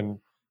about you and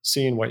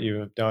seeing what you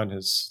have done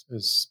has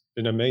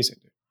been amazing.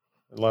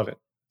 I love it.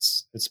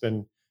 It's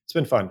been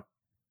fun,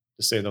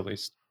 to say the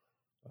least.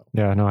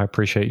 Yeah, no, I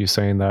appreciate you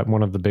saying that.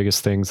 One of the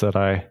biggest things that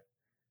I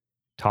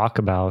talk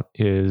about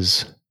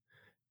is,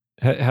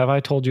 have I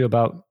told you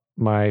about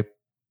my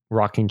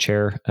rocking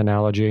chair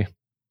analogy?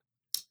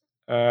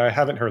 I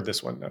haven't heard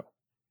this one, though.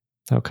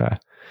 Okay.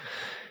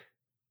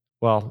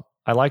 Well,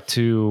 I like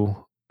to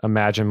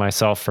imagine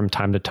myself from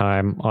time to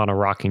time on a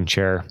rocking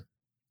chair,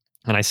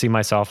 and I see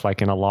myself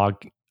like in a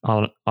log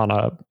on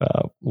a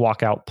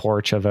walkout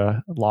porch of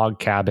a log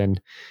cabin,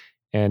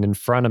 and in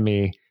front of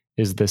me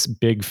is this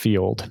big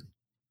field.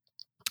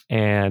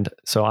 And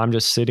so I'm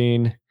just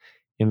sitting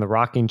in the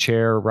rocking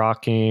chair,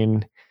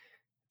 rocking.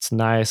 It's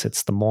nice.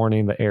 It's the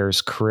morning. The air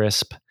is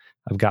crisp.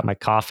 I've got my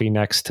coffee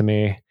next to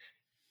me.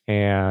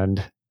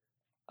 And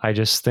I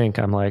just think,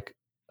 I'm like,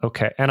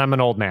 okay. And I'm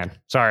an old man.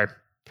 Sorry.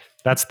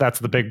 That's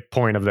the big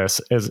point of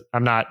this, is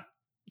I'm not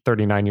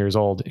 39 years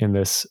old in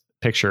this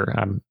picture.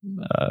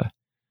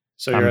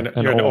 So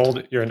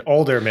you're an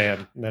older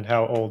man than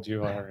how old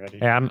you are already.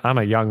 Yeah, I'm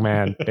a young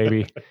man,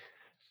 baby.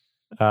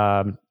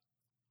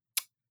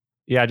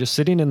 Yeah, just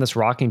sitting in this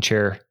rocking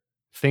chair,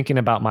 thinking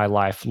about my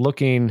life,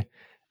 looking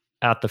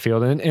at the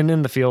field, and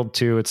in the field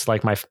too, it's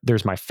like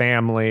there's my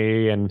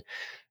family, and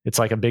it's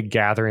like a big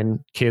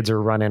gathering. Kids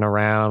are running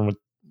around with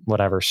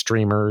whatever,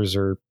 streamers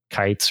or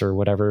kites or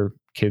whatever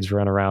kids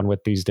run around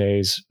with these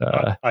days.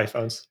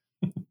 iPhones.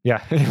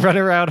 Yeah,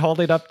 running around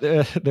holding up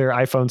their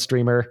iPhone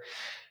streamer.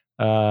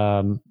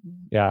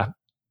 Yeah,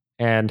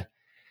 and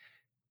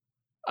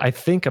I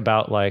think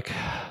about like,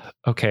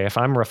 okay, if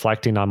I'm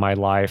reflecting on my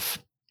life,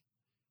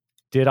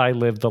 did I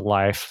live the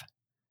life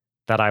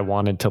that I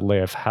wanted to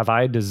live? Have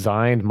I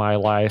designed my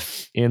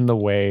life in the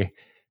way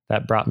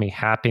that brought me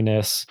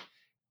happiness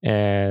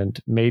and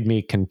made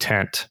me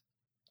content?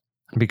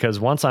 Because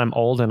once I'm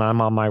old and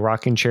I'm on my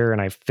rocking chair and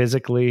I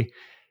physically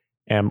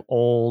am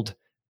old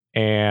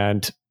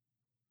and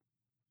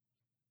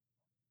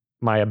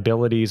my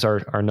abilities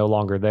are no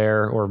longer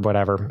there or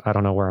whatever, I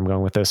don't know where I'm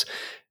going with this.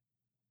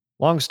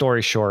 Long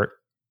story short,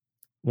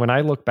 when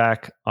I look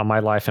back on my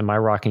life in my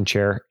rocking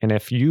chair, and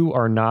if you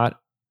are not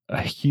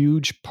a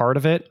huge part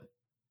of it,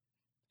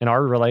 and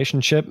our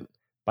relationship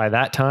by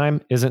that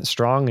time isn't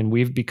strong, and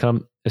we've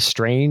become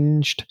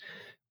estranged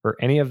or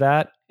any of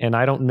that, and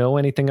I don't know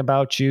anything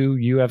about you,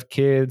 you have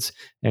kids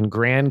and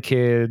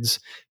grandkids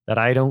that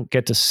I don't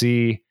get to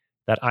see,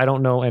 that I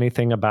don't know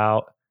anything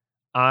about,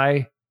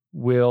 I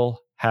will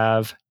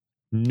have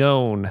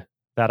known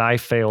that I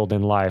failed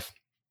in life.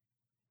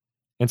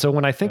 And so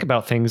when I think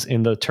about things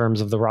in the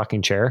terms of the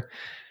rocking chair,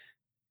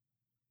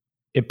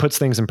 it puts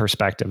things in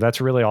perspective.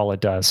 That's really all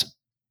it does.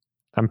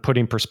 I'm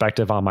putting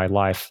perspective on my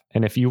life.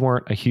 And if you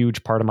weren't a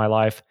huge part of my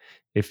life,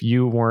 if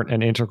you weren't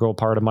an integral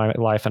part of my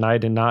life, and I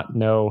did not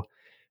know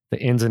the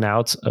ins and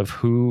outs of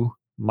who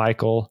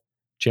Michael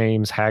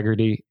James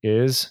Hagerty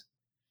is,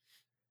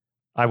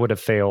 I would have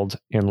failed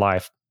in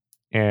life.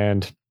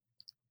 And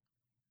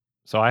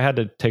so I had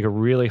to take a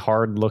really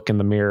hard look in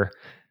the mirror.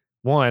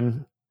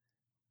 One,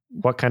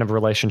 what kind of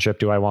relationship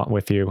do I want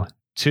with you?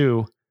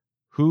 Two,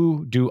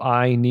 who do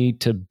I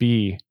need to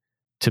be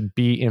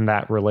in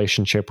that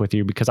relationship with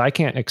you? Because I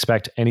can't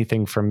expect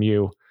anything from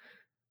you.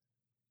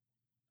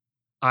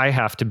 I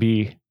have to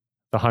be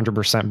the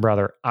 100%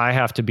 brother. I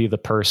have to be the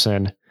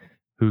person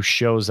who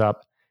shows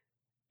up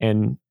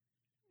and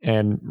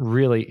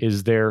really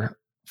is there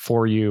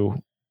for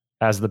you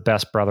as the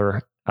best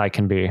brother I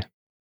can be.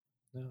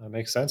 Yeah, that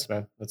makes sense,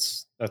 man.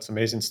 That's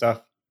amazing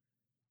stuff.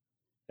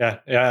 Yeah,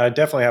 I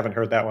definitely haven't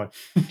heard that one.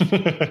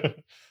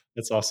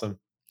 That's awesome.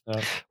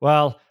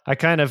 Well, I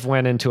kind of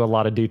went into a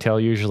lot of detail.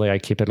 Usually I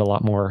keep it a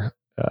lot more,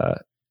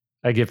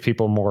 I give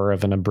people more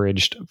of an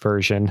abridged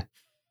version.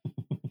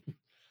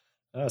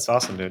 That's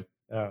awesome, dude.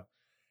 Yeah.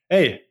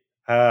 Hey,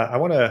 I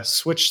want to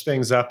switch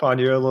things up on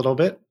you a little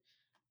bit.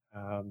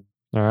 All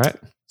right.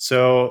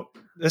 So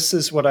this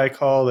is what I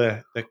call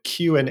the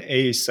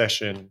Q&A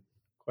session,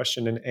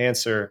 question and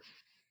answer.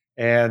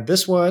 And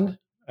this one,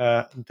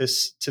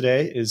 this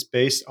today is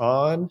based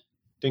on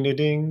ding ding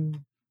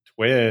ding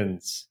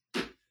twins.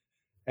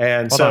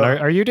 And Hold on,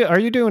 are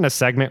you doing a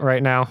segment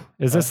right now?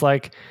 Is this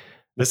like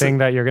the thing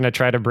that you're going to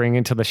try to bring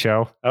into the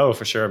show? Oh,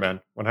 for sure,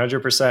 man.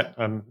 100%.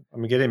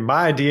 I'm getting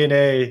my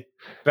DNA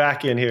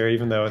back in here,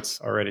 even though it's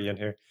already in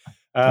here.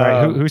 All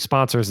right. Who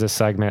sponsors this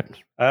segment?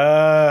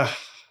 I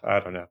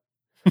don't know.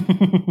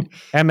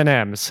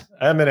 M&M's.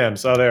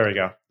 M&M's. Oh, there we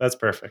go. That's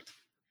perfect.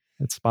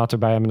 It's sponsored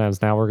by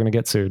M&M's. Now we're going to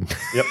get sued.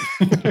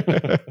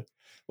 Yep.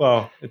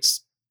 Well,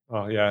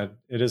 yeah,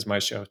 it is my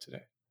show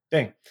today.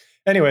 Dang.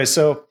 Anyway,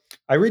 so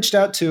I reached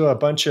out to a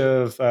bunch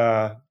of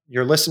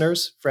your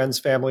listeners, friends,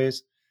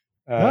 families.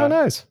 Oh,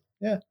 nice.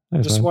 Yeah.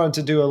 Nice, Just man. wanted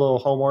to do a little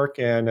homework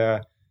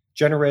and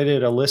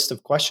generated a list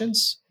of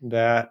questions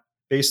that,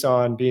 based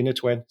on being a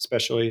twin,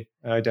 especially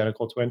an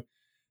identical twin,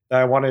 that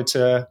I wanted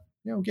to,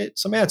 get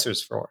some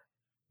answers for.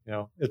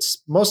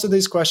 It's most of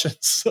these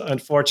questions,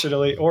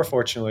 unfortunately or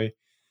fortunately,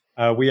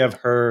 we have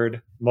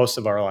heard most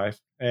of our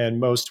life, and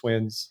most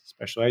twins,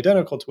 especially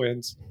identical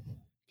twins,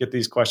 get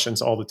these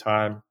questions all the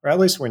time, or at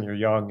least when you're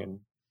young and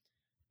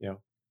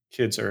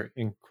kids are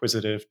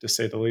inquisitive, to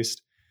say the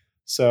least.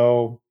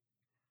 So,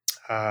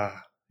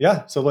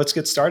 yeah, so let's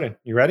get started.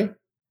 You ready?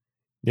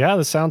 Yeah,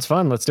 this sounds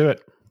fun. Let's do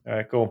it. All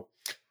right, cool.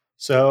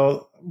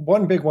 So,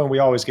 one big one we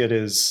always get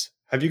is,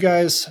 have you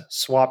guys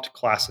swapped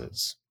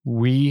classes?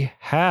 We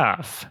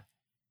have,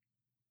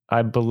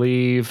 I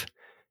believe,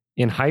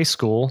 in high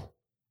school,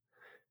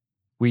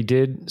 we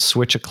did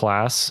switch a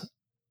class,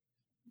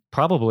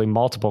 probably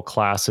multiple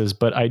classes,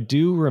 but I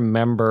do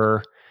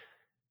remember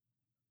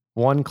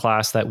one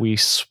class that we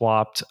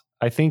swapped.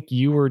 I think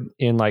you were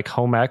in like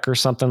home ec or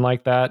something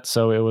like that.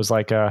 So it was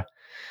like a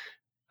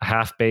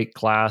half-baked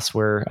class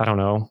where, I don't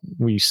know,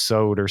 we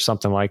sewed or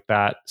something like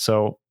that.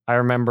 So I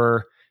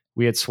remember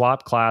we had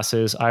swapped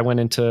classes. I went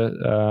into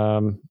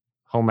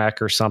home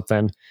ec or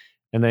something,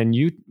 and then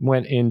you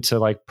went into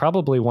like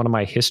probably one of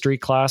my history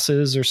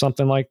classes or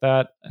something like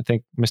that. I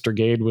think Mr.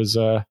 Gade was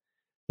the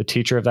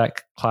teacher of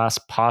that class,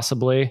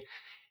 possibly.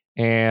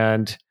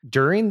 And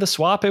during the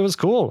swap, it was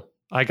cool.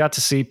 I got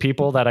to see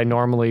people that I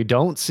normally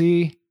don't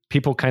see.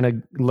 People kind of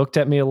looked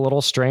at me a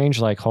little strange,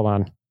 like, hold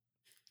on,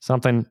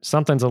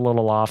 something's a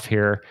little off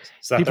here.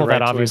 People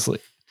that obviously,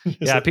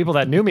 yeah, people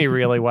that knew me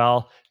really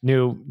well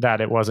knew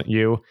that it wasn't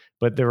you,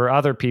 but there were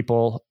other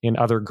people in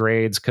other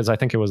grades, because I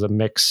think it was a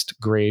mixed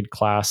grade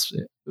class,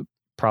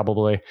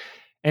 probably.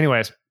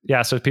 Anyways,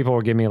 yeah, so people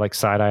were giving me like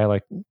side eye,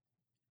 like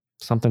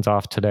something's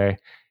off today.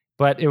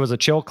 But it was a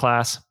chill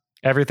class.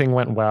 Everything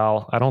went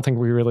well. I don't think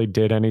we really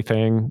did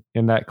anything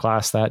in that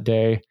class that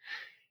day.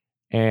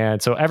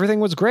 And so everything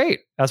was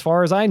great as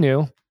far as I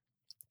knew.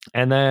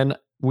 And then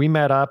we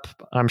met up,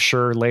 I'm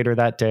sure, later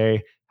that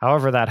day,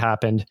 however that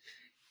happened.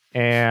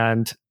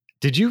 And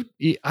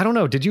I don't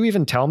know, did you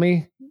even tell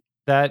me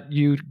that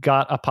you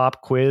got a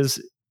pop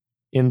quiz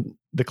in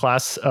the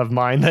class of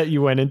mine that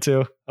you went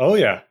into? Oh,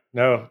 yeah.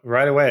 No,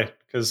 right away,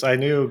 because I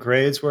knew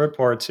grades were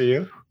important to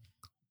you.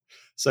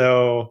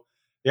 So,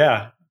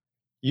 yeah,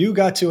 you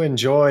got to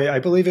enjoy, I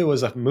believe it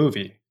was a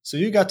movie. So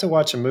you got to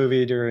watch a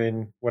movie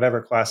during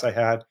whatever class I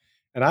had.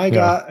 And I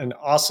got an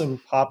awesome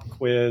pop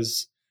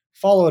quiz,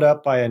 followed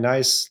up by a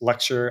nice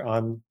lecture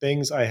on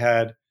things I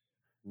had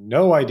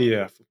no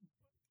idea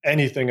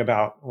anything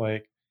about.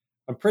 Like,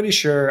 I'm pretty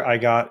sure I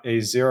got a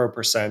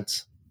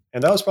 0%.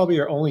 And that was probably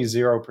your only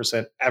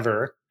 0%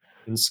 ever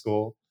in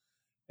school.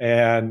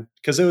 And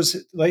because it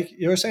was, like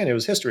you were saying, it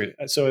was history.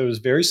 So it was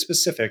very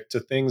specific to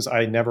things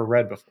I never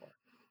read before.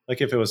 Like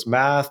if it was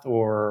math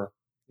or,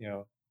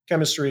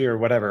 chemistry or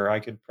whatever, I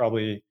could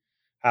probably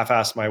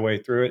half-ass my way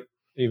through it,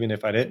 even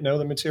if I didn't know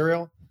the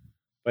material.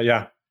 But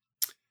yeah,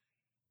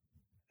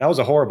 that was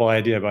a horrible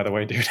idea, by the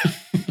way, dude.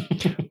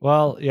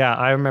 Well, yeah,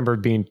 I remember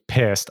being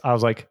pissed. I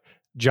was like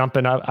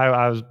jumping up.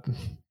 I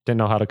didn't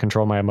know how to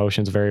control my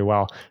emotions very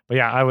well. But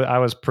yeah, I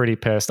was pretty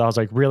pissed. I was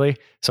like, really?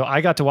 So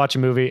I got to watch a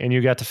movie and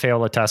you got to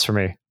fail a test for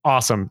me.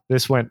 Awesome.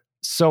 This went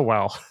so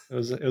well. It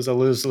was a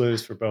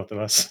lose-lose for both of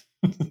us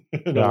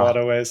in a lot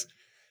of ways.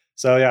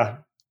 So yeah,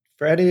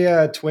 for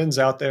any twins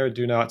out there,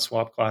 do not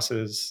swap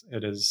classes.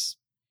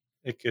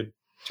 It could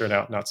turn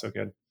out not so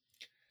good.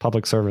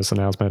 Public service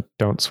announcement: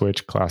 don't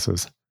switch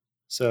classes.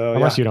 So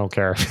unless you don't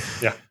care.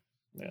 Yeah.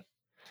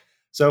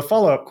 So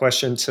follow-up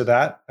question to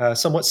that,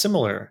 somewhat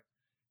similar.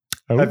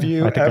 Have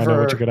you I know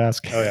what you could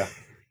ask. Oh yeah.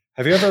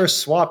 Have you ever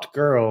swapped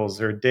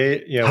girls or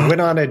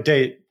went on a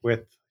date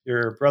with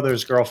your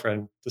brother's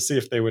girlfriend to see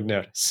if they would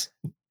notice?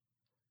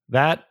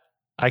 That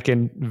I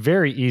can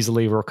very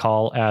easily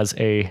recall as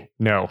a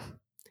no.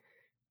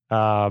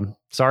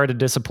 Sorry to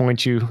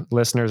disappoint you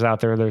listeners out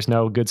there. There's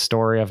no good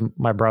story of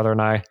my brother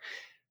and I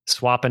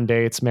swapping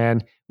dates,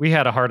 man. We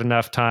had a hard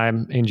enough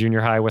time in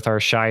junior high with our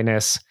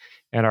shyness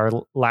and our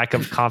lack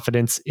of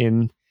confidence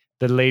in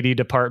the lady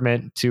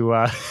department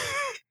to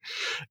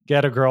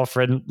get a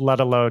girlfriend, let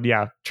alone,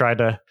 try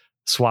to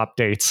swap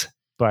dates.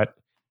 But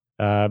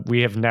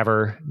we have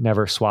never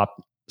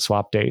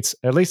swapped dates,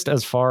 at least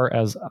as far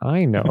as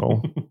I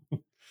know.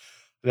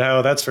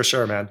 No, that's for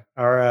sure, man.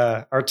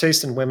 Our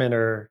taste in women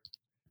are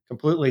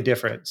completely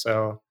different.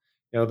 So,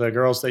 the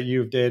girls that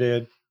you've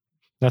dated,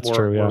 that's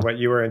true, yeah, or what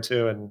you were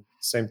into, and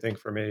same thing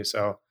for me.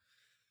 So,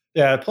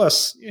 yeah.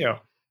 Plus,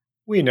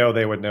 we know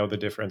they would know the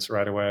difference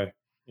right away.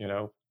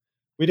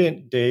 We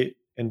didn't date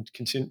and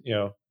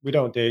continue. We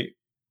don't date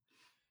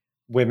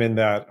women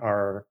that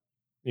are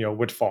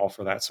would fall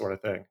for that sort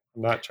of thing.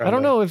 I'm not I trying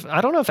don't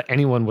to. know if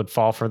anyone would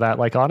fall for that.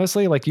 Like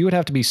honestly, like you would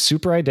have to be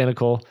super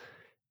identical,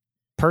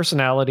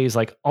 personalities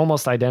like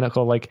almost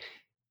identical. Like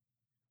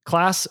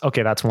class,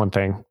 okay, that's one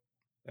thing.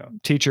 Yeah.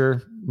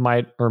 Teacher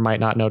might or might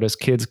not notice.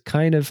 Kids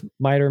kind of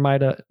might or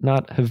might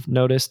not have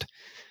noticed.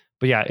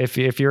 But yeah, if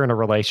you're in a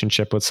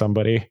relationship with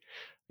somebody,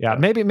 yeah,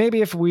 Yeah.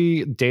 maybe if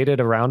we dated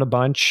around a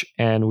bunch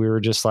and we were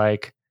just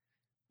like,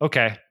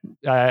 okay,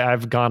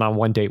 I've gone on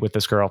one date with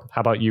this girl.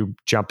 How about you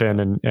jump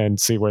in and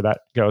see where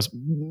that goes?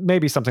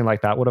 Maybe something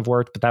like that would have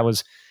worked, but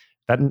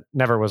that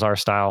never was our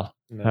style.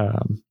 No.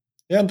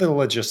 Yeah, and the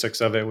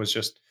logistics of it was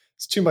just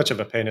it's too much of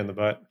a pain in the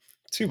butt.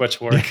 Too much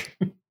work.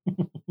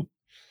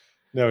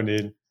 No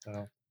need.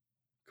 So,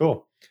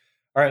 cool.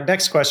 All right,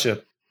 next question.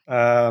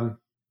 Um,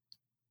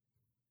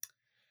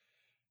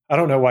 I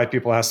don't know why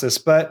people ask this,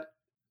 but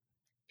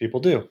people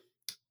do.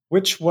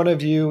 Which one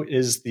of you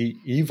is the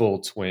evil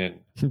twin?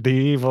 The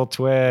evil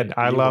twin. The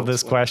I love evil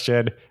this twin.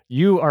 question.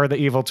 You are the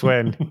evil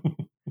twin.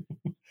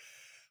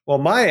 Well,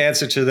 my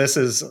answer to this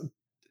is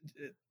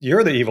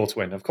you're the evil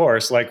twin, of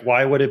course. Like,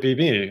 why would it be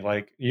me?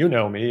 Like, you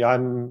know me.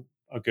 I'm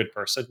a good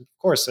person. Of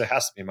course, it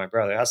has to be my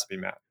brother. It has to be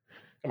Matt.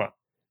 Come on.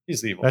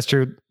 He's the evil That's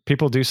twin. true.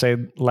 People do say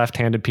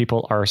left-handed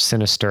people are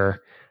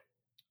sinister,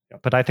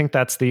 Yep. but I think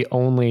that's the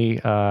only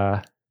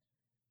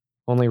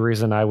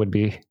reason I would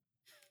be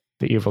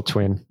the evil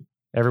twin.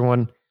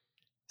 Everyone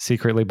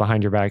secretly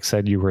behind your back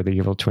said you were the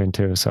evil twin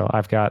too. So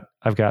I've got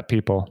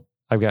people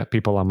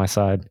on my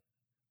side.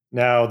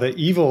 Now,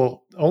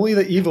 only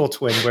the evil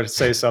twin would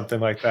say something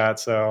like that.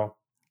 So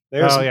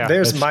Oh yeah,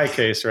 there's my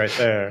case right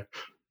there.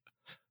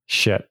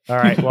 shit. All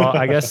right. Well,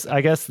 I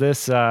guess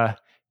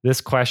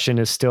this question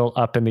is still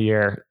up in the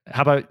air.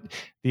 How about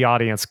the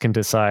audience can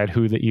decide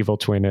who the evil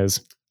twin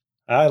is?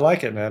 I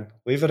like it, man.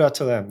 Leave it up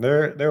to them.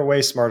 They're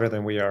way smarter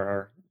than we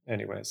are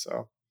anyway.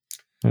 So,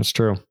 That's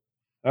true.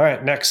 all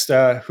right, next,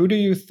 who do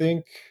you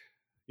think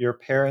your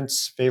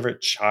parents' favorite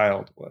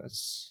child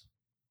was?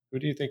 Who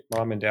do you think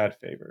mom and dad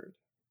favored?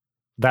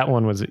 That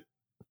one was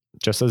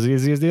just as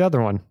easy as the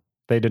other one.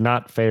 They did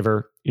not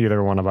favor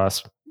either one of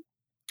us.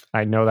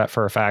 I know that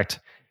for a fact.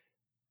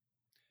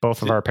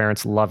 Both of our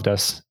parents loved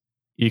us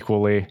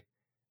equally.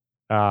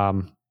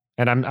 And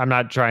I'm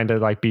not trying to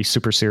like be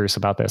super serious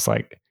about this.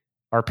 Like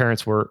our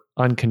parents were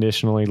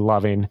unconditionally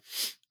loving,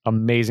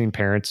 amazing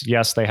parents.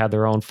 Yes, they had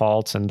their own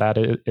faults, and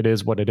it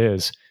is what it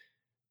is.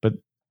 But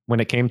when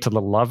it came to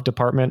the love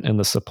department and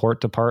the support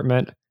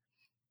department,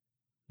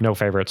 no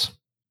favorites.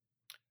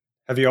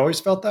 Have you always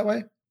felt that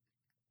way?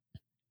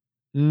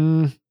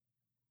 Mm,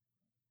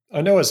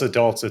 I know as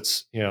adults,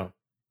 it's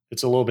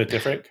a little bit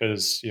different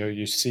because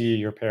you see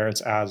your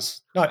parents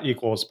as not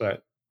equals,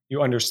 but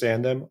you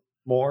understand them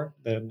more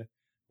than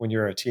when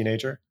you're a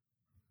teenager.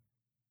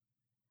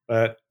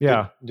 But did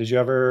yeah, did you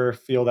ever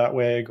feel that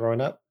way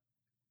growing up?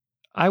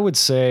 I would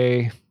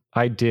say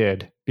I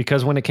did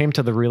because when it came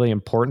to the really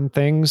important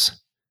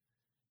things,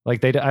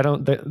 like they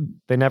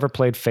never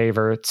played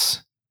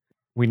favorites.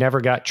 We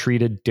never got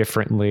treated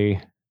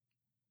differently.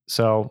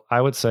 So I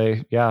would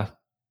say, yeah,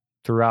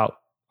 throughout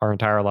our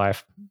entire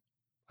life,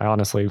 I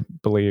honestly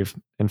believe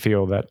and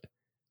feel that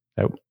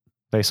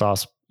they saw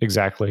us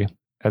exactly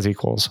as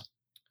equals.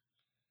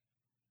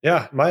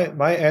 Yeah,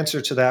 my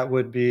answer to that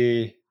would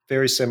be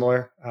very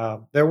similar.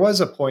 There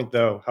was a point,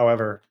 though,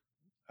 however,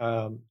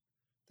 I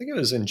think it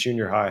was in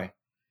junior high,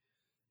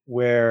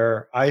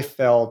 where I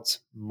felt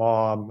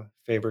mom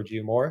favored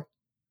you more.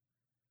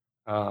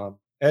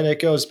 And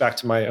it goes back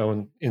to my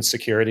own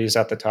insecurities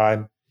at the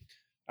time.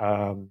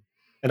 Um,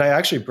 and I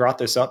actually brought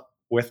this up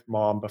with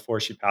mom before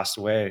she passed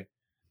away.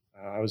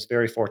 I was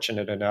very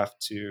fortunate enough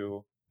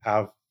to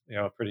have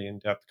a pretty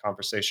in-depth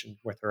conversation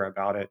with her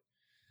about it,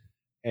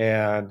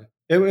 and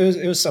it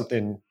was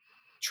something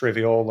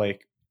trivial,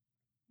 like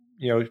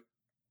you know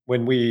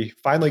when we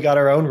finally got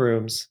our own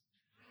rooms,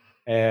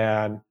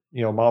 and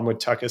mom would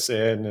tuck us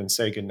in and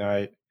say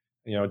goodnight.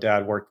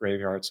 Dad worked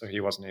graveyard, so he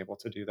wasn't able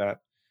to do that.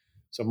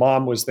 So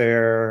mom was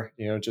there,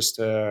 just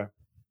to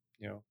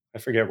I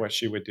forget what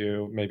she would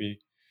do, maybe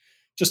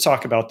just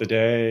talk about the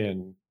day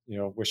and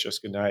wish us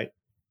goodnight.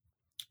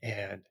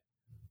 And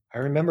I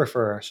remember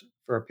for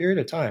a period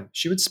of time,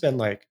 she would spend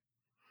like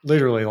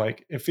literally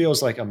like it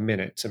feels like a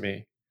minute to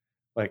me.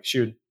 Like she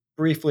would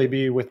briefly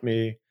be with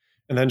me,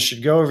 and then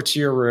she'd go over to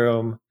your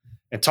room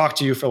and talk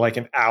to you for like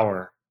an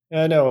hour. And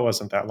I know it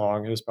wasn't that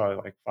long; it was probably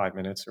like 5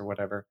 minutes or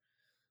whatever,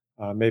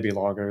 maybe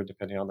longer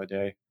depending on the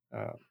day.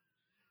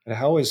 And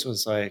I always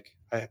was like,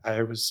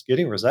 I was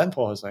getting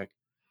resentful. I was like,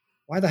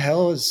 why the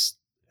hell is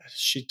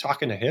she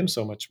talking to him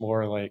so much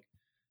more? Like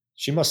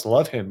she must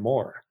love him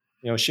more.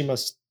 She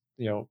must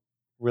you know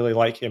really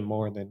like him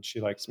more than she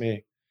likes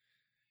me.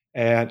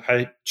 And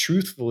I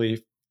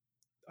truthfully,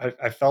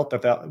 I felt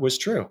that that was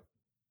true.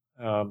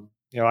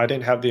 I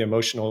didn't have the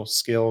emotional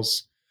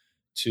skills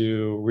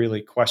to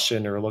really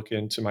question or look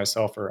into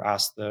myself or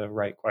ask the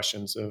right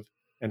questions of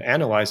and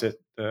analyze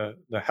it the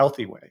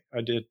healthy way.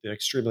 I did the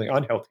extremely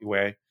unhealthy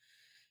way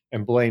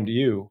and blamed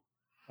you.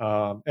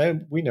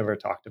 And we never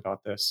talked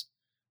about this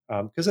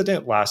because it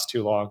didn't last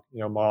too long.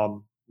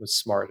 Mom was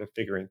smart at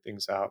figuring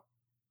things out.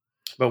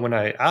 But when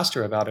I asked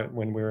her about it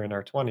when we were in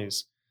our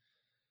 20s,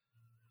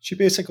 she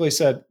basically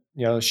said,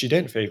 she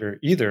didn't favor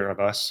either of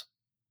us.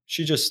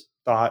 She just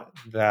thought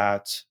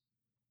that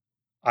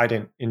I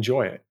didn't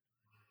enjoy it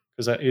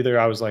because either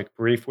I was like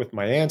brief with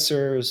my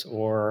answers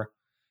or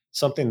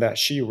something that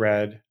she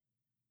read.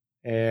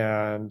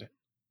 And,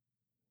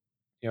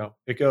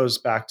 it goes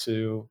back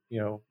to,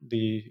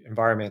 the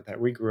environment that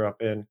we grew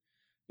up in,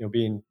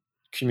 being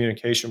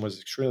communication was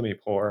extremely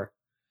poor.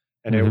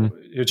 And Mm-hmm.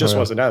 it Oh just yeah.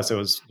 wasn't us. It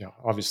was,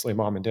 obviously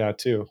mom and dad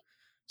too.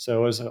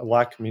 So it was a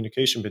lack of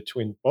communication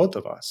between both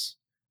of us.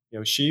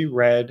 She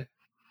read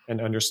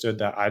and understood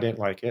that I didn't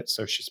like it.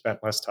 So she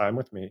spent less time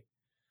with me,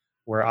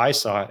 where I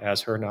saw it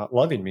as her not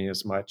loving me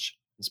as much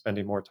and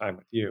spending more time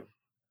with you.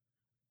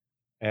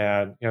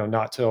 And,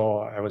 not till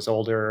I was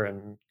older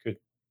and could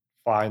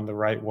find the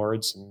right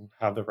words and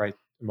have the right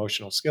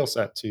emotional skill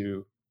set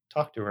to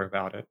talk to her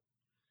about it,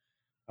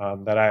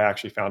 that I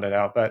actually found it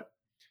out. But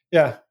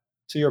yeah,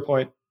 to your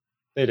point,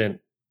 they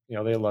didn't,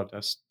 they loved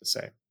us the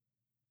same.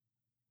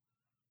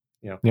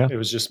 Yeah. It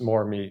was just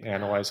more me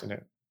analyzing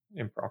it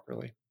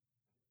improperly.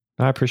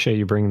 I appreciate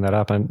you bringing that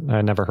up.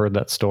 I never heard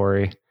that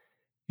story.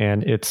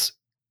 And it's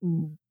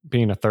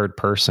being a third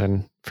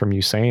person from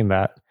you saying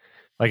that,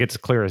 like it's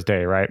clear as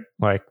day, right?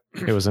 Like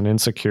it was an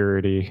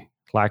insecurity,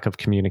 lack of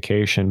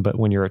communication. But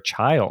when you're a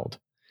child,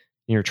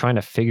 you're trying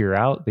to figure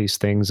out these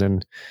things.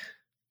 And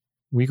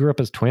we grew up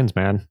as twins,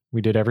 man.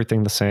 We did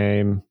everything the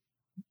same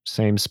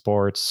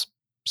sports,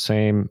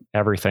 same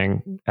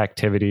everything,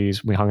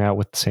 activities. We hung out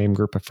with the same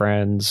group of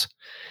friends.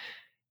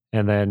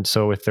 And then,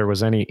 so if there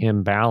was any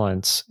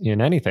imbalance in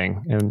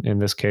anything, and in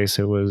this case,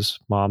 it was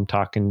mom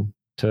talking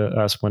to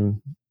us when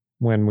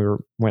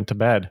went to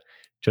bed,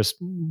 just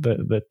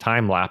the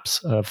time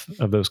lapse of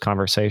those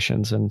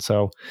conversations. And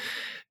so,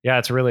 yeah,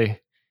 it's really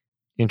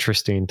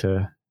interesting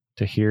to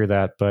hear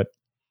that. But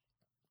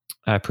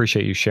I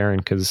appreciate you sharing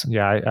because,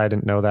 yeah, I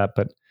didn't know that.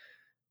 But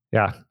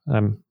yeah,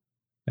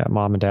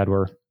 mom and dad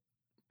were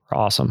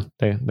awesome.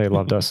 They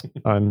loved us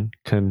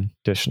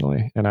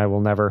unconditionally, and I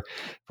will never,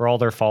 for all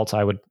their faults,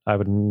 I would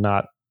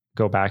not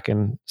go back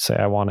and say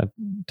I wanted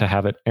to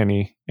have it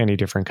any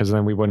different, because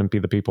then we wouldn't be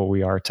the people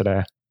we are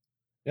today.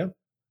 Yep,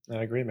 I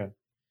agree, man.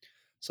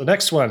 So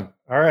next one.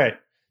 All right.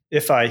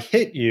 If I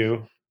hit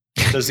you,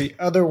 does the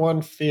other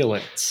one feel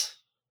it?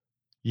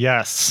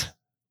 Yes.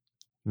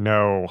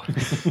 No.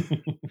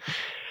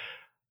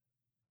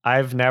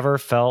 I've never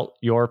felt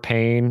your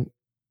pain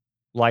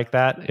like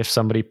that. If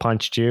somebody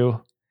punched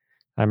you,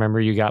 I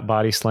remember you got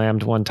body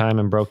slammed one time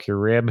and broke your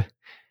rib.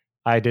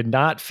 I did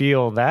not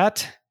feel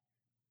that,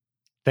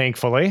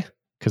 thankfully,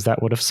 because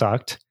that would have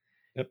sucked.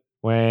 Yep.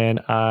 When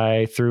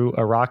I threw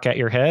a rock at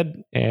your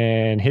head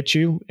and hit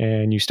you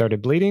and you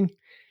started bleeding,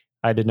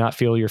 I did not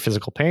feel your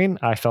physical pain.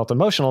 I felt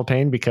emotional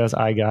pain because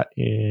I got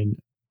in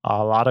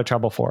a lot of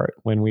trouble for it.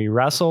 When we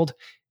wrestled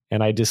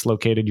and I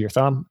dislocated your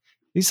thumb,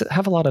 these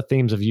have a lot of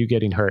themes of you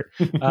getting hurt.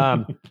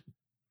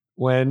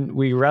 When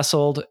we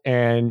wrestled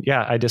and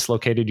I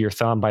dislocated your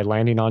thumb by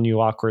landing on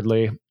you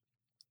awkwardly,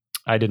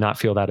 I did not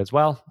feel that as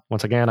well.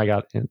 Once again, I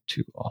got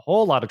into a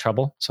whole lot of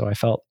trouble, so I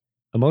felt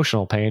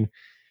emotional pain.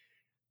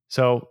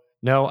 So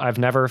no, I've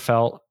never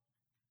felt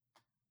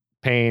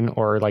pain,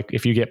 or like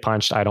if you get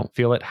punched, I don't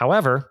feel it.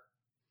 However,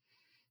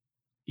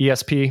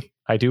 ESP,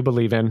 I do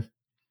believe in.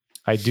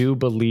 I do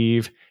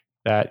believe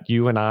that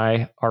you and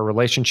our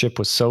relationship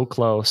was so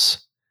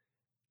close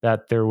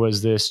that there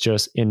was this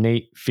just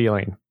innate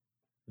feeling.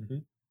 Mm-hmm.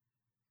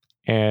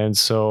 And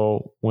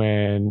so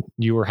when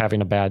you were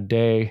having a bad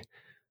day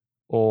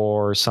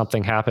or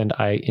something happened,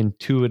 I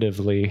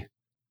intuitively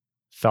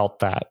felt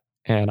that.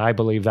 And I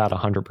believe that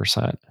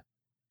 100%.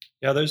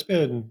 Yeah, there's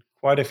been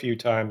quite a few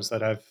times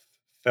that I've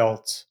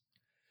felt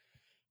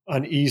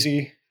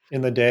uneasy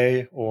in the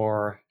day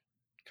or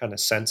kind of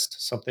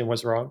sensed something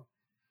was wrong,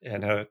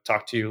 and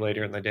talked to you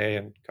later in the day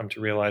and come to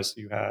realize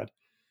you had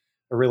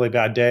a really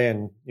bad day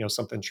and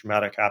something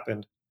traumatic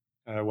happened,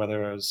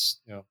 whether it was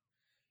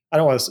I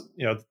don't want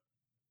to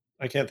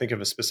I can't think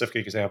of a specific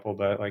example,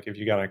 but like if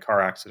you got in a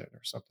car accident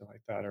or something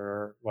like that,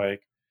 or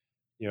like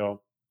you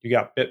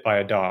got bit by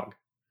a dog,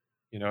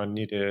 and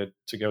needed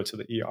to go to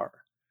the ER.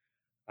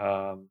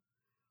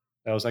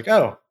 I was like,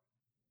 oh,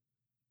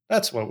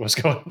 that's what was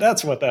going.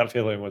 That's what that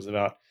feeling was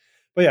about.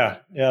 But yeah.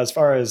 As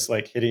far as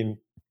like hitting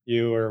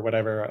you or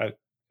whatever,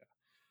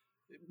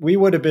 we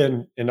would have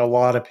been in a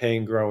lot of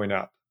pain growing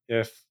up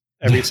if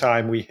every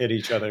time we hit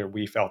each other,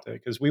 we felt it,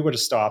 because we would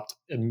have stopped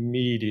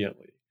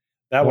immediately.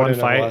 That one wouldn't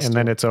have fight lasted. And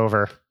then it's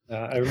over.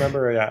 I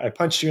remember I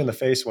punched you in the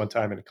face one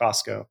time in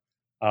Costco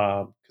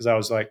because I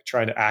was like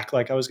trying to act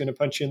like I was going to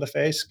punch you in the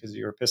face because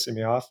you were pissing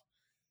me off.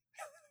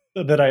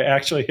 That I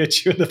actually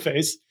hit you in the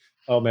face.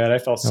 Oh man, I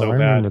felt so I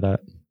remember bad. That.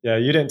 Yeah,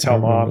 you didn't tell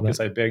mom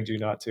because I begged you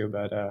not to,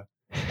 but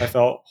I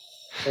felt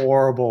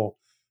horrible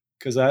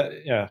because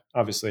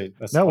obviously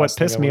that's no. What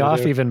pissed me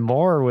off even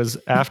more was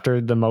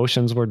after the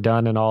motions were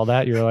done and all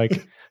that. You're like,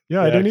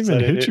 I didn't even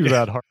hit you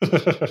that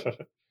hard.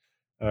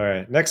 All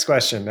right, next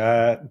question.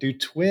 Do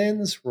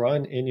twins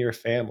run in your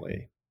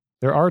family?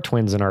 there are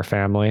twins in our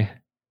family,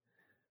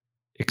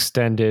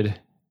 extended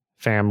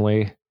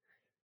family.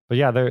 But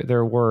yeah,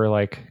 there were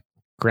like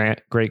great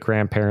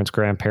grandparents,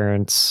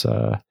 grandparents.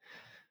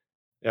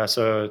 Yeah.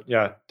 So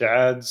yeah,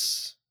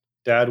 dad's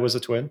dad was a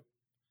twin.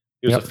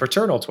 He was a Yep.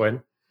 fraternal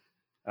twin,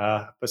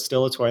 but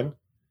still a twin.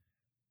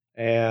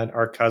 And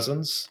our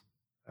cousins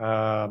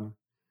um,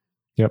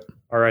 Yep.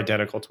 are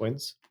identical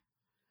twins.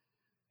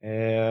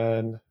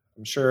 And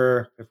I'm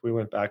sure if we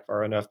went back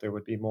far enough, there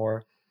would be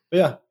more. But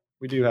yeah,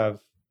 we do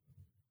have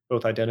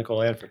both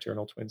identical and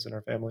fraternal twins in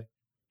our family.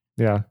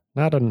 Yeah.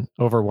 Not an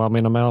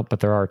overwhelming amount,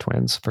 but there are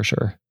twins for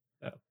sure.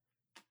 Yeah.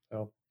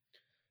 So,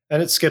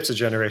 and it skips a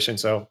generation.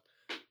 So,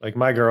 like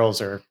my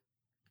girls are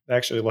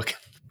actually looking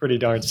pretty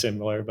darn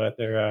similar, but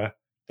they're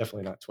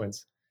definitely not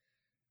twins.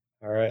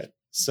 All right.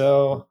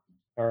 So,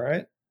 all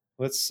right.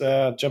 Let's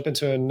jump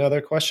into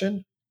another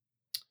question.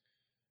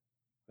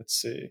 Let's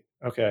see.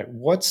 Okay.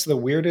 What's the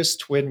weirdest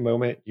twin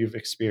moment you've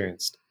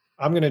experienced?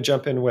 I'm going to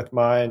jump in with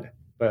mine,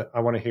 but I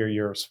want to hear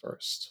yours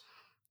first.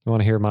 You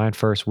want to hear mine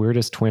first?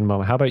 Weirdest twin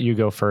moment. How about you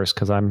go first?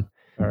 Because I'm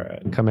All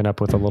right. coming up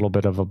with a little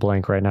bit of a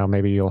blank right now.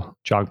 Maybe you'll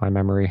jog my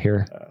memory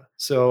here.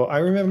 So I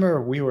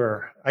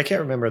remember I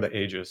can't remember the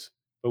ages,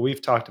 but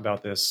we've talked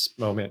about this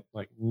moment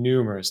like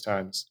numerous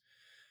times.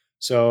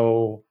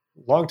 So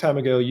long time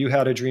ago, you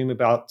had a dream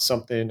about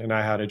something and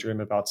I had a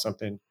dream about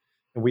something.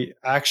 And we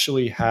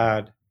actually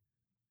had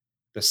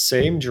the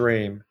same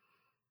dream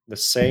the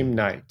same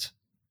night.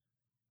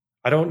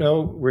 I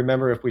don't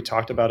remember if we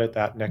talked about it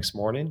that next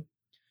morning,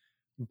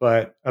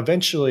 but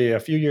eventually, a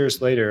few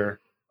years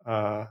later,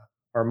 our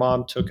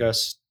mom took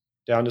us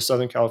down to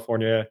Southern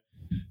California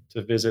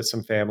to visit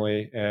some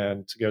family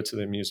and to go to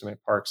the amusement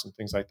parks and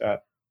things like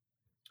that.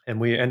 And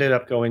we ended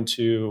up going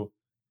to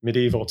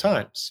medieval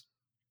times.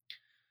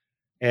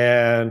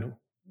 And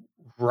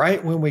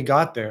right when we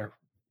got there,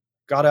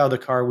 got out of the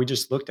car, we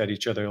just looked at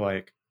each other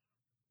like,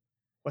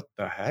 what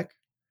the heck?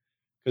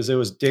 Because it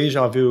was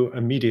deja vu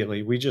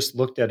immediately. We just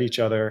looked at each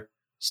other,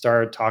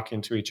 started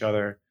talking to each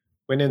other,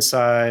 went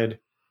inside,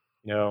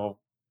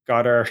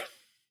 got our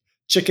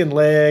chicken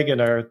leg and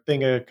our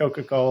thing of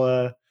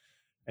Coca-Cola.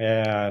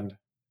 And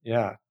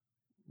yeah,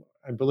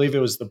 I believe it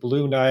was the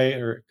blue night,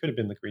 or it could have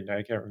been the green night.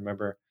 I can't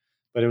remember,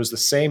 but it was the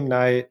same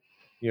night.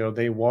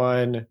 They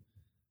won,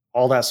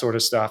 all that sort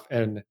of stuff.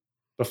 And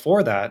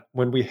before that,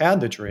 when we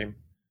had the dream,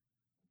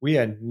 we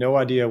had no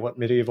idea what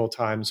medieval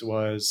times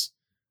was.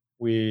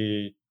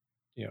 We,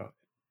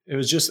 it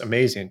was just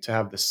amazing to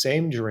have the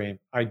same dream,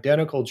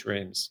 identical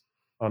dreams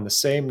on the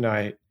same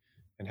night,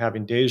 and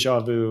having deja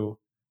vu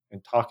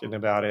and talking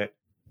about it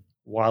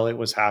while it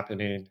was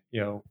happening,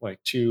 like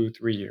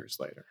 2-3 years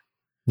later.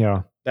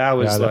 Yeah. That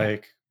was Yeah,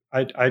 like,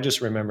 I just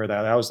remember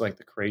that. That was like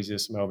the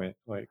craziest moment.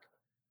 Like,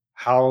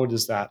 how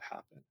does that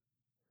happen?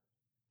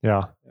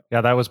 Yeah.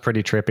 Yeah, that was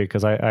pretty trippy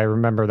because I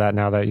remember that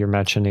now that you're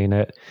mentioning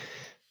it,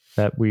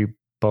 that we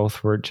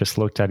both were just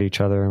looked at each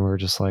other and we were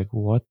just like,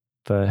 what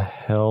the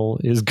hell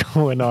is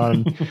going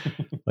on?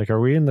 Like, are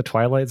we in the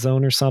Twilight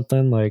Zone or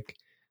something? Like,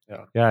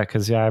 yeah,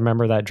 because I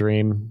remember that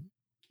dream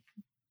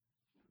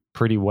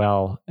pretty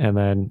well. And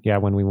then, yeah,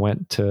 when we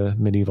went to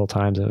medieval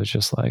times, it was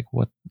just like,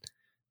 what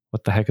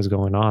the heck is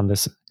going on?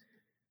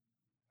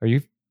 Are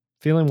you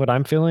feeling what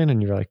I'm feeling?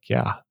 And you're like,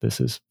 yeah, this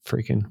is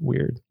freaking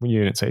weird. When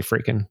you didn't say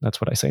freaking,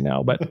 that's what I say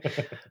now, but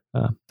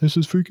this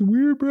is freaking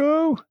weird,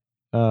 bro.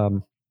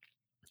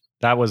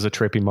 That was a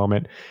trippy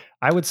moment.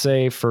 I would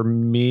say for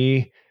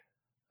me,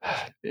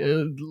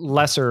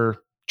 lesser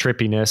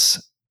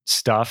trippiness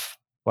stuff.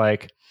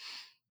 Like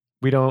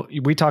we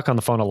talk on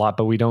the phone a lot,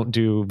 but we don't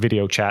do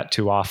video chat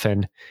too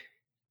often.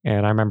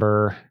 And I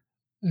remember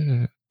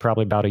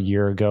probably about a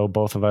year ago,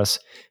 both of us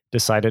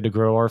decided to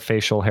grow our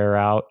facial hair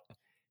out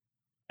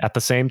at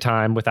the same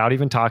time without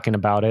even talking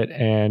about it.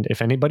 And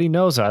if anybody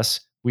knows us,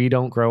 we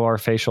don't grow our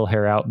facial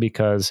hair out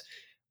because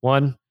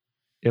one,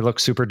 it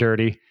looks super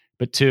dirty,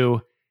 but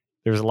two,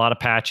 there's a lot of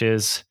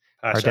patches.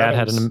 Our dad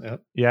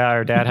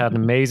had an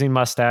amazing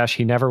mustache.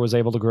 He never was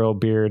able to grow a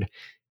beard,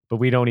 but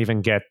we don't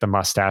even get the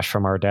mustache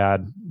from our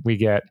dad. We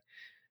get,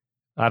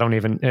 I don't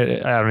even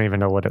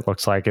know what it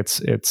looks like.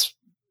 It's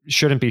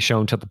shouldn't be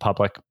shown to the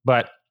public,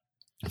 but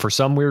for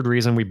some weird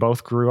reason, we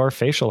both grew our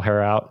facial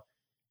hair out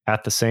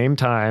at the same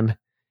time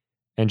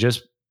and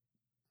just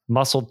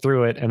muscled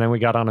through it. And then we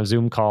got on a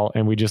Zoom call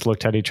and we just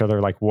looked at each other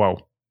like,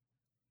 whoa,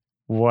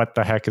 what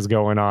the heck is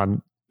going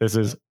on? This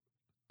is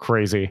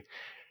crazy.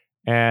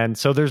 And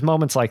so there's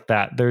moments like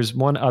that. There's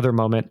one other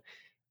moment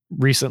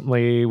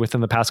recently within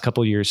the past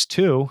couple of years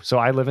too. So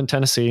I live in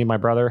Tennessee. My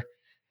brother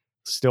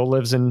still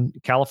lives in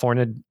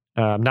California,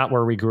 not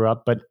where we grew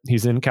up, but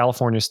he's in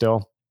California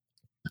still.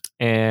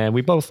 And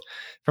we both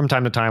from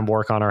time to time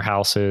work on our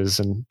houses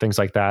and things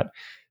like that.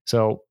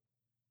 So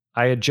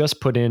I had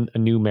just put in a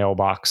new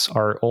mailbox.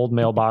 Our old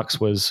mailbox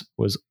was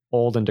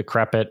old and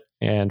decrepit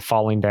and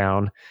falling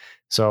down.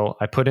 So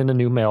I put in a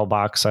new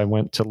mailbox. I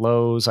went to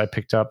Lowe's. I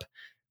picked up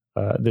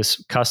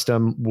this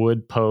custom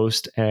wood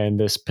post and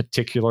this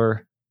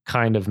particular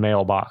kind of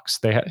mailbox.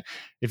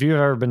 If you've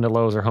ever been to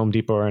Lowe's or Home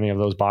Depot or any of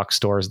those box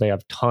stores, they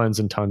have tons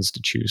and tons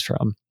to choose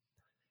from.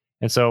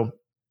 And so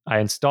I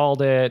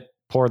installed it,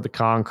 poured the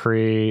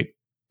concrete,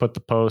 put the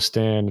post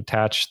in,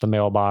 attached the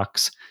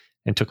mailbox,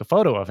 and took a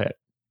photo of it.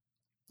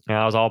 And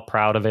I was all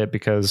proud of it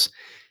because,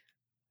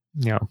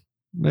 you know,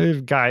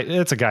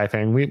 it's a guy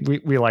thing.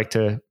 We like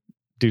to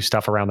do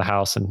stuff around the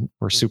house, and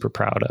we're super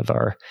proud of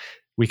our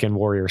weekend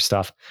warrior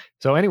stuff.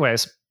 So,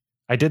 anyways,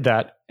 I did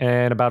that,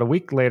 and about a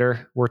week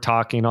later, we're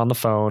talking on the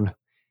phone,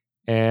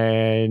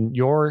 and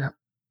you're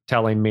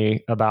telling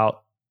me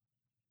about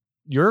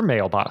your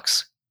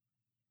mailbox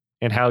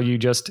and how you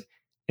just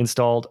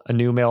installed a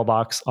new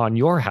mailbox on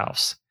your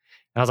house.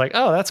 And I was like,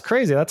 oh, that's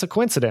crazy. That's a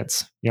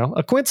coincidence.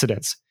 A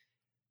coincidence.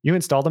 You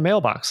installed a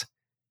mailbox.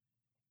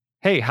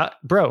 Hey,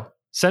 bro,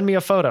 send me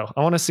a photo.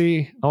 I want to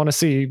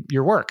see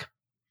your work.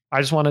 I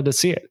just wanted to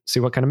see it,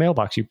 see what kind of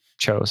mailbox you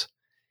chose.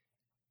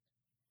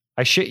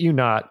 I shit you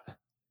not.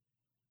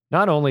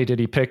 Not only did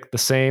he pick the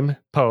same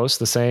post,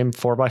 the same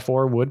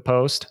 4x4 wood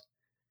post,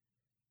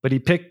 but he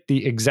picked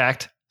the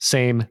exact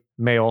same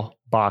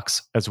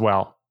mailbox as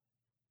well.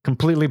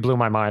 Completely blew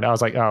my mind. I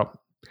was like, oh,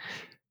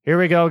 here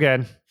we go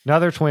again.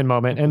 Another twin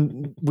moment.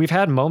 And we've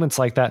had moments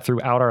like that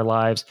throughout our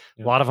lives.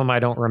 A lot of them I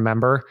don't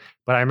remember,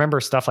 but I remember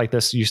stuff like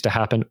this used to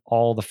happen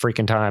all the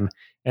freaking time.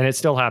 And it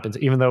still happens,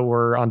 even though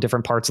we're on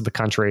different parts of the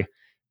country.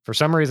 For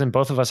some reason,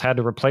 both of us had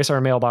to replace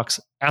our mailbox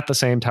at the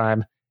same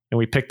time. And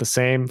we picked the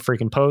same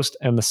freaking post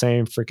and the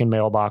same freaking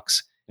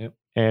mailbox. Yep.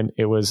 And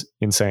it was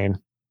insane.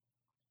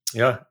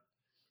 Yeah.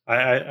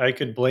 I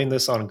could blame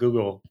this on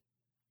Google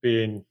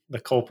being the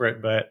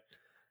culprit, but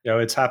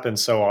it's happened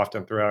so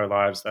often throughout our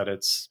lives that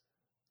it's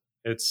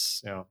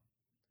it's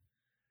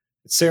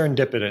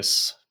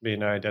serendipitous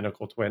being an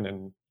identical twin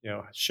and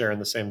sharing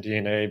the same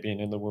DNA, being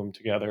in the womb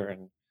together,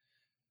 and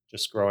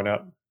just growing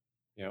up,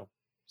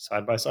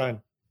 side by side.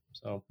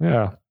 So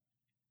yeah,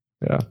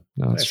 no,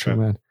 that's true,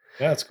 man.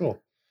 Yeah, that's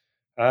cool.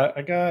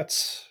 I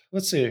got.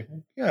 Let's see.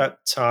 We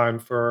got time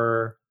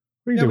for.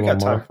 We got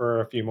time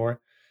for a few more.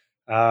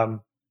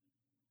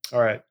 All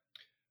right.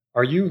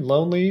 Are you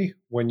lonely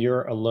when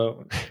you're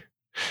alone?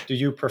 Do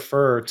you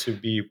prefer to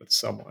be with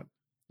someone?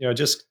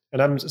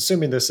 And I'm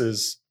assuming this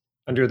is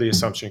under the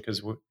assumption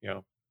because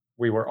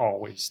we were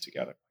always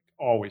together.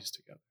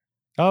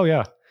 Oh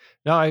yeah.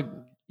 No,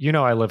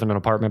 I live in an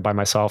apartment by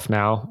myself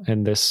now,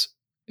 and this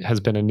has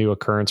been a new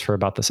occurrence for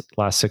about the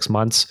last 6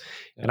 months.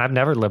 Yeah. And I've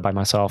never lived by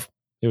myself.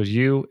 It was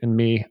you and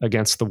me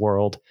against the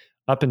world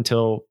up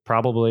until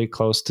probably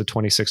close to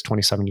 26,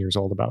 27 years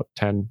old, about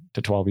 10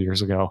 to 12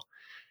 years ago.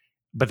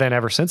 But then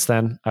ever since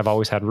then, I've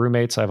always had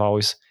roommates. I've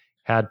always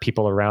had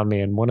people around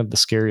me. And one of the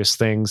scariest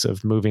things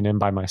of moving in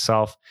by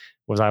myself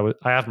was I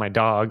have my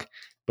dog,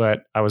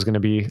 but I was going to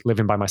be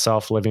living by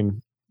myself,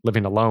 living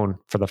alone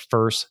for the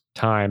first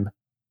time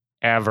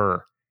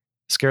ever.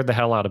 Scared the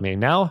hell out of me.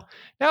 Now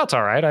it's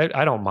all right.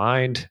 I don't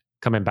mind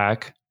coming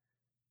back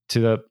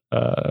to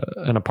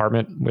an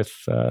apartment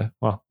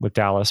with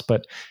Dallas,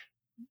 but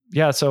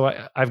yeah. So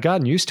I've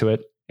gotten used to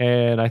it,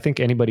 and I think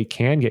anybody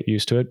can get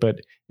used to it.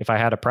 But if I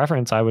had a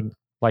preference, I would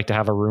like to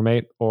have a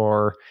roommate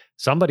or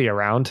somebody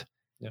around.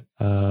 Yeah.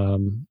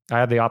 I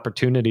had the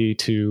opportunity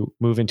to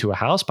move into a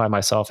house by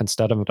myself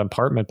instead of an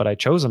apartment, but I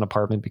chose an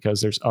apartment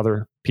because there's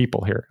other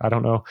people here. I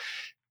don't know.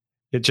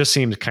 It just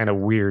seemed kind of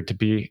weird to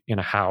be in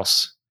a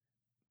house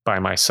by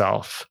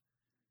myself.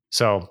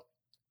 So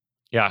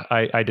yeah,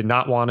 I did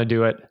not want to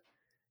do it.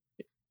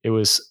 It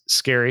was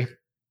scary.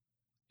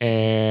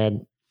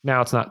 And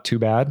now it's not too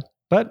bad,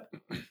 but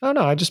I don't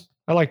know.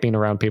 I like being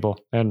around people.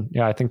 And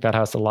yeah, I think that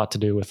has a lot to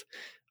do with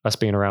us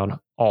being around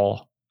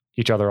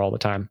each other all the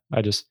time.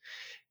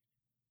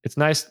 It's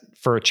nice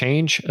for a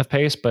change of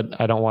pace, but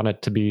I don't want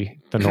it to be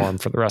the norm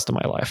for the rest of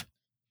my life.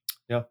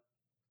 Yeah.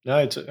 No,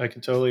 I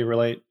can totally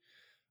relate.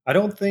 I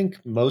don't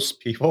think most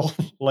people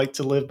like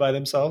to live by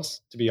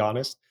themselves, to be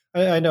honest.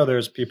 I know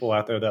there's people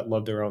out there that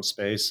love their own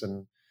space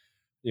and,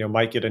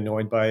 might get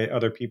annoyed by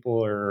other people,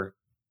 or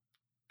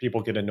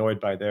people get annoyed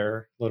by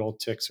their little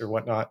ticks or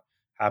whatnot,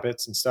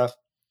 habits and stuff.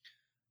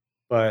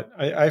 But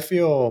I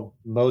feel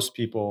most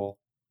people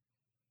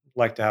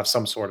like to have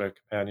some sort of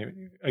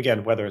companion.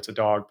 Again, whether it's a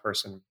dog,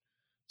 person,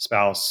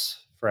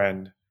 spouse,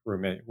 friend,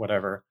 roommate,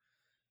 whatever.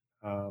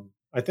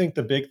 I think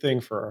the big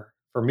thing for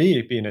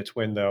me being a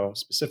twin, though,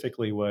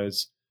 specifically,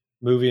 was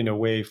moving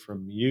away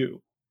from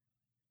you.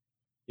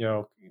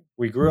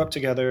 We grew up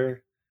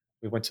together.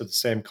 We went to the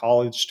same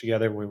college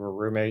together. We were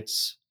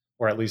roommates,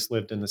 or at least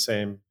lived in the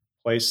same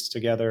place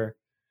together.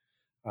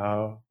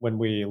 When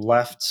we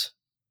left,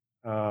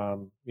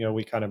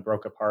 we kind of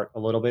broke apart a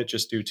little bit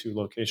just due to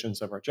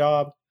locations of our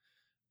job,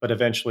 but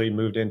eventually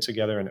moved in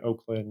together in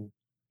Oakland,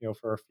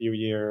 for a few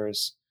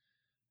years.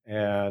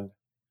 And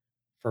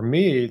for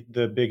me,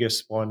 the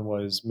biggest one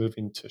was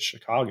moving to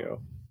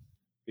Chicago,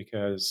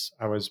 because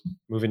I was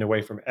moving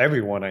away from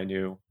everyone I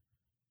knew,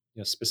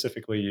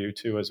 specifically you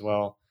too as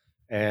well.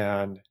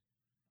 And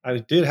I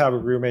did have a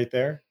roommate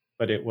there,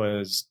 but it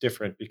was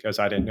different because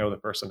I didn't know the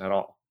person at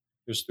all.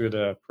 It was through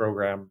the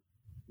program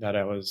that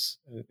I was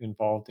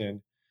involved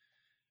in.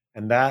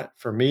 And that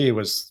for me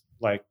was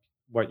like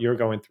what you're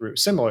going through,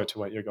 similar to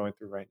what you're going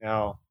through right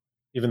now,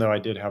 even though I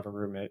did have a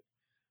roommate.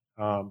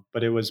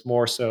 but it was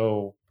more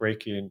so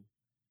breaking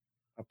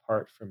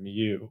apart from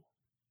you.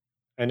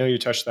 I know you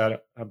touched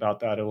that about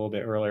that a little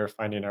bit earlier,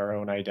 finding our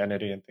own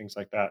identity and things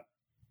like that.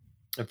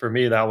 And for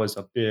me, that was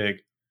a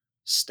big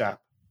step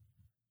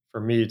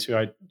for me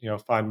to,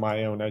 find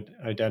my own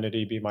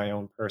identity, be my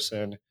own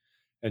person,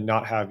 and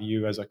not have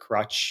you as a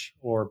crutch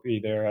or be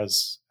there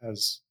as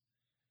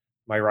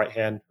my right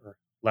hand or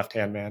left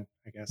hand man,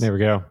 I guess. There we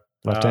go.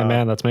 Left hand Uh,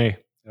 man, that's me.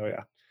 oh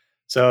yeah.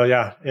 So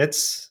yeah,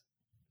 it's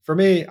for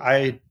me.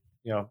 I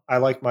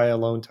like my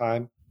alone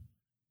time,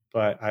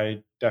 but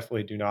I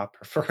definitely do not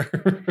prefer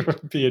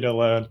being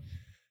alone.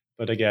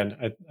 But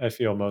again, I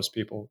feel most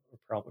people are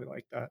probably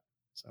like that.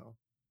 So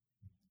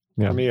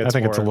Yeah. for me, I it's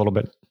think it's a more, little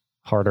bit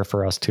harder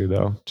for us too,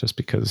 though, just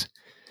because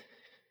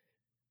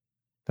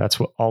that's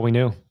what all we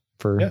knew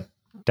for yeah,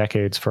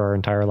 decades, for our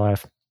entire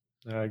life.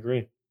 I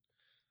agree.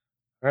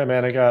 All right,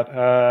 man. I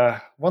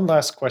got one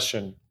last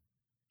question.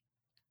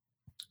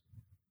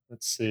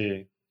 Let's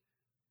see.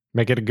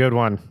 Make it a good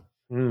one.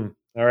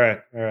 All right,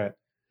 all right.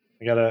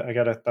 I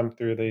gotta thumb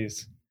through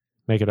these.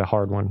 Make it a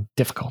hard one.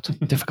 Difficult.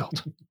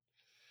 Difficult.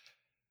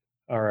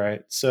 All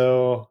right.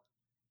 So,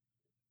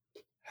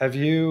 have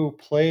you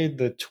played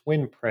the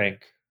twin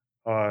prank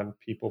on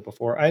people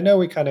before? I know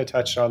we kind of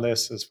touched on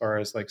this as far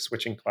as like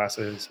switching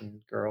classes and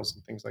girls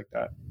and things like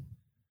that.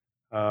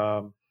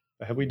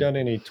 But have we done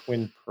any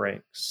twin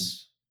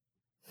pranks?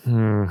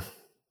 Hmm.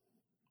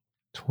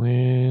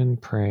 Twin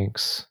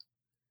pranks.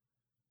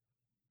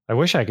 I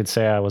wish I could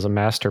say I was a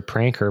master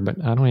pranker,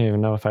 but I don't even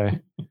know if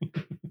I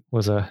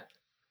was a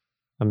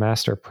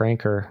master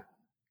pranker.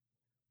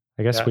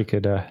 I guess Yeah. we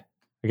could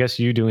I guess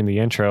you doing the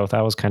intro, that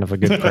was kind of a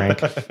good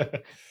prank.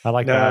 I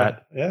like No,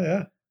 that. yeah,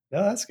 yeah.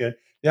 No, that's good.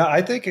 Yeah,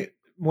 I think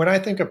when I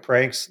think of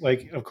pranks,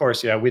 like, of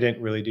course, yeah, we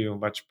didn't really do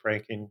much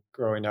pranking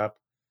growing up.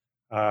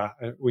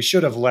 We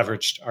should have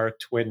leveraged our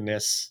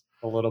twinness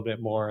a little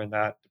bit more in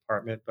that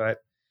department, but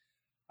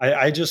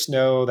I just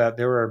know that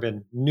there have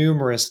been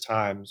numerous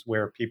times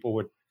where people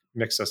would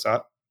mix us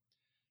up.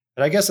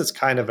 And I guess it's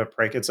kind of a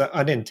prank. It's an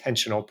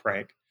unintentional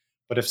prank.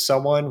 But if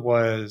someone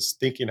was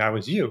thinking I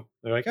was you,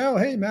 they're like, "Oh,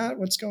 hey, Matt,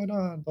 what's going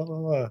on?" Blah blah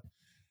blah.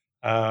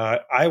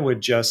 I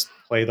would just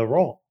play the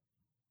role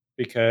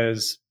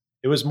because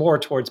it was more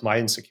towards my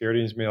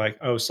insecurities, being like,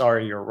 "Oh,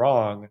 sorry, you're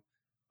wrong.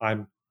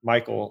 I'm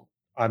Michael.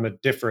 I'm a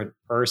different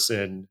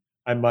person.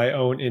 I'm my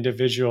own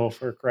individual.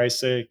 For Christ's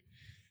sake."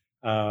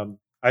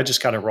 I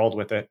just kind of rolled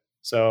with it.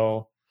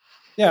 So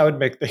yeah, I would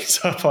make things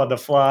up on the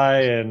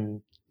fly,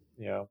 and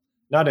you know,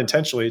 not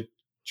intentionally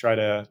try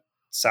to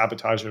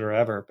sabotage it or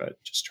ever,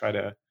 but just try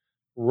to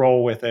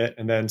roll with it,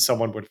 and then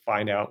someone would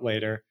find out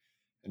later,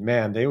 and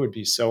man, they would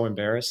be so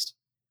embarrassed.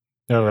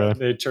 Oh, really?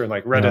 They'd turn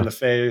like red in Yeah. the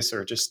face,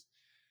 or just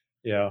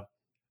you know,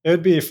 it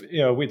would be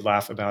we'd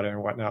laugh about it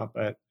and whatnot,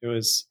 but it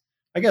was,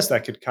 I guess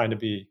that could kind of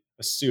be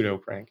a pseudo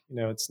prank.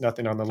 It's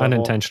nothing on the level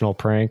Unintentional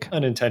prank.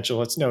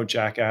 unintentional. It's no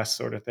jackass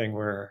sort of thing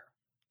where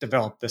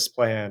develop this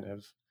plan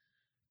of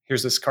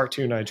here's this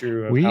cartoon I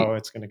drew of how We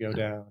it's going to go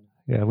down.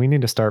 Yeah, we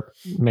need to start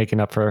making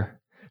up for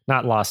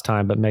not lost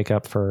time, but make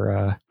up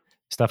for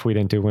stuff we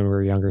didn't do when we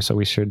were younger. So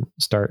we should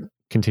start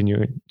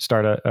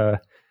a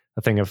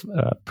thing of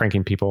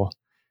pranking people.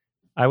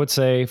 I would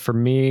say for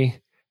me,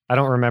 I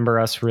don't remember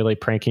us really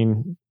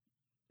pranking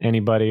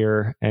anybody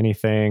or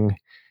anything,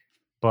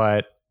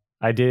 but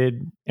I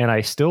did, and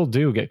I still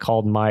do get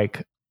called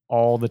Mike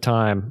all the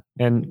time.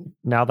 And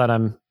now that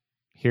I'm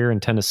here in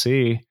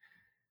Tennessee,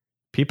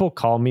 people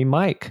call me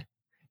Mike.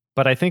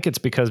 But I think it's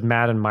because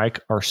Matt and Mike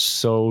are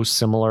so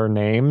similar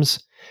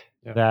names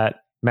Yeah. that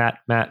Matt,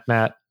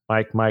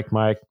 Mike,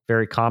 Mike,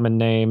 very common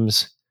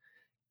names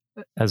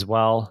as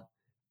well.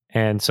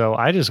 And so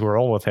I just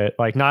roll with it,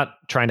 like not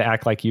trying to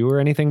act like you or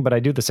anything, but I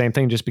do the same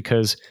thing just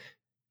because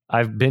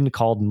I've been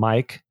called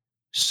Mike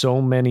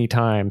so many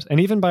times. And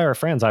even by our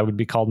friends, I would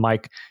be called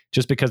Mike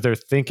just because they're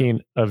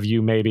thinking of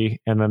you maybe.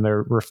 And then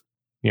they're,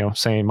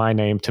 saying my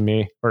name to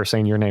me or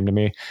saying your name to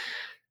me.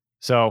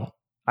 So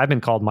I've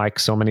been called Mike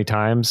so many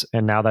times.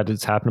 And now that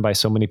it's happened by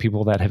so many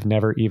people that have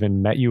never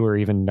even met you or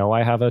even know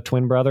I have a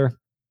twin brother,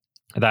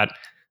 that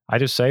I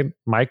just say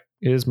Mike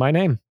is my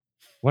name.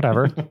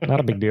 Whatever. Not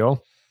a big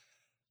deal.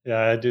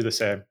 Yeah, I do the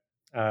same.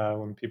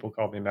 When people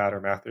call me Matt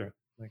or Matthew,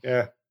 like,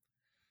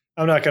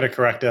 I'm not going to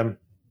correct them.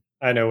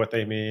 I know what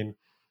they mean.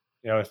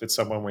 If it's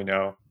someone we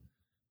know,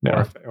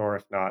 Yeah. or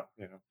if not,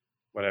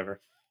 whatever.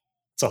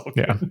 It's all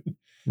Yeah. good.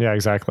 Yeah,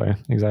 exactly.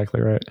 Exactly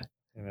right.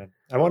 And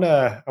I want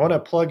to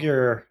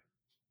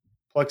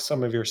plug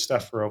some of your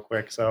stuff real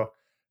quick. So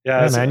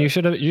yeah, Yeah, man, you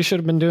should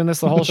have been doing this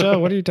the whole show.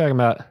 What are you talking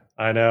about?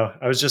 I know.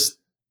 I was just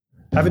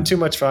having too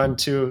much fun,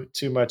 too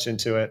much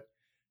into it.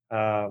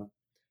 Um,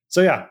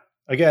 so yeah,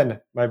 again,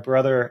 my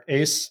brother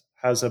Ace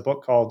has a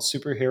book called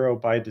Superhero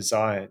by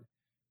Design.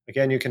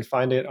 Again, you can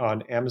find it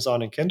on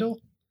Amazon and Kindle.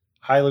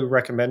 Highly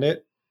recommend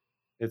it.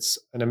 It's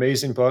an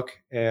amazing book,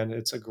 and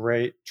it's a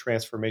great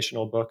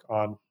transformational book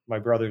on my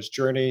brother's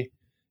journey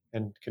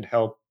and can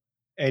help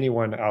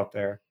anyone out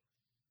there.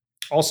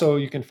 Also,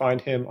 you can find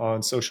him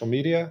on social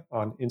media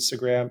on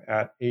Instagram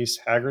at Ace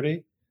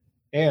Hagerty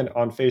and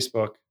on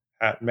Facebook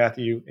at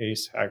Matthew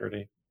Ace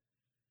Hagerty.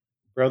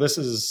 Bro, this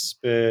has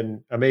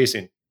been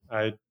amazing.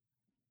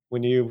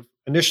 When you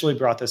initially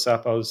brought this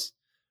up,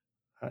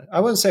 I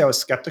wouldn't say I was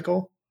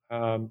skeptical,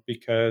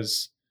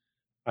 because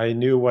I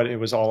knew what it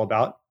was all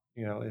about.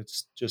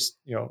 It's just,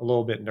 a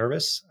little bit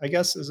nervous, I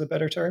guess is a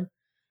better term.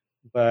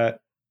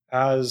 But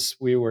as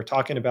we were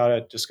talking about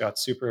it, just got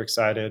super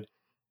excited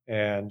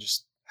and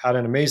just had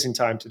an amazing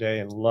time today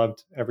and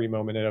loved every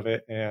moment of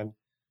it, and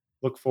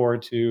look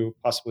forward to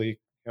possibly,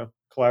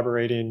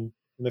 collaborating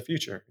in the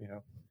future.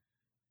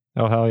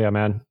 Oh, hell yeah,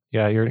 man.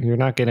 Yeah, you're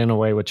not getting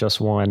away with just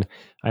one.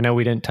 I know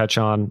we didn't touch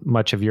on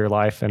much of your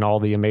life and all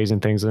the amazing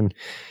things. And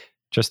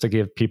just to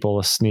give people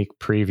a sneak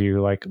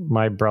preview, like,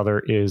 my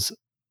brother is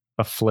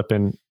a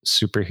flippin'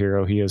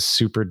 superhero. He is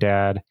super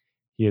dad.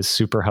 He is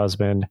super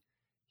husband.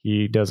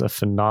 He does a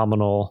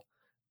phenomenal,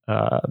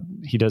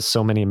 he does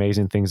so many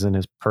amazing things in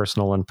his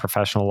personal and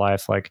professional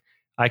life. Like,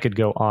 I could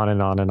go on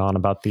and on and on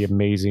about the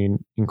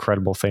amazing,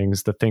 incredible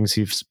things, the things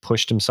he's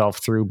pushed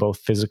himself through both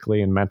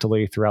physically and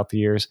mentally throughout the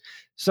years.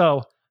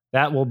 So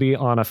that will be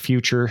on a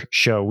future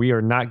show. We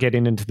are not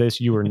getting into this.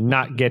 You are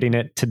not getting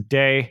it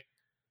today.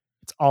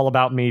 It's all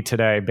about me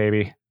today,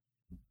 baby.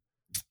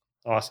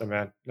 Awesome,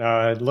 man.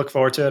 I look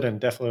forward to it and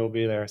definitely will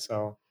be there.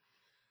 So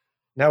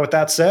now with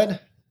that said,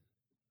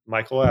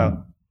 Michael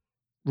out.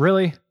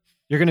 Really?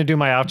 You're going to do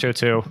my outro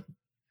too?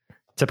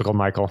 Typical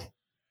Michael.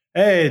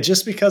 Hey,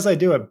 just because I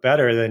do it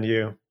better than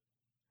you.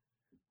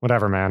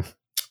 Whatever, man.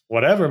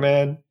 Whatever,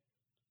 man.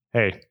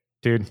 Hey,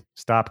 dude,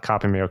 stop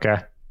copying me, okay?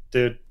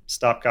 Dude,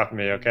 stop copying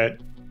me, okay?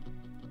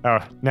 Oh,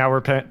 now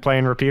we're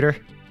playing repeater?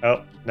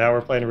 Oh, now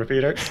we're playing a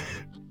repeater?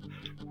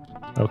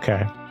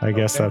 Okay. I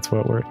guess that's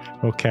what we're...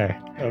 Okay.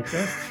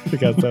 Okay.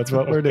 Because that's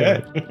what we're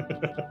doing.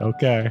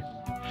 Okay.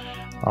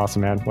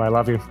 Awesome, man. Well, I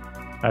love you.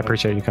 I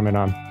appreciate you coming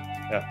on.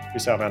 Yeah.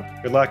 Peace out, man.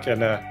 Good luck.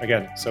 And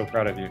again, so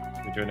proud of you.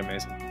 You're doing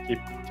amazing. Keep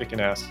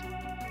kicking ass.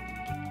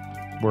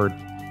 Word.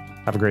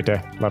 Have a great day.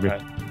 Love you. All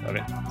right. Love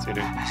you. See you,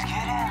 dude. It's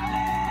getting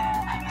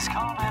lit. It's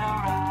coming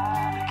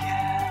around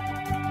again.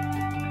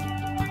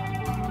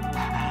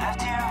 I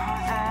left you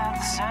without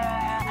the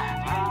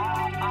second,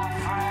 my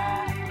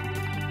friend.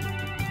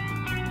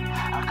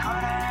 I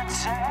couldn't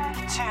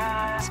take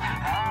tearless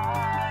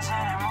eyes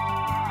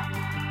anymore.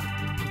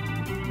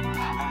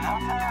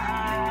 Nothing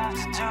left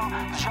to do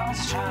but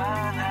just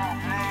turn and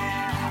leave.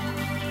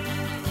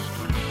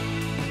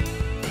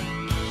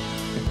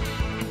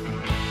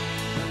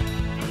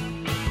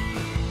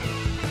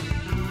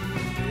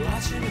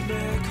 Watching a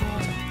miracle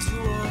to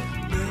a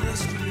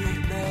mystery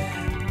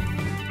man.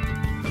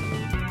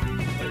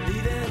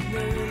 Leaving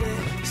early,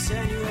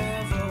 said you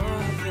have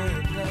other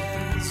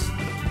plans.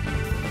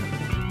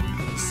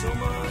 So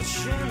much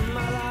in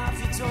my life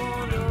you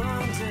don't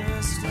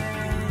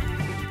understand.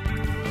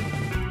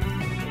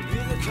 Be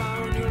the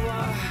kind you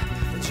are,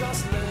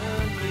 just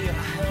lend me a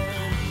hand.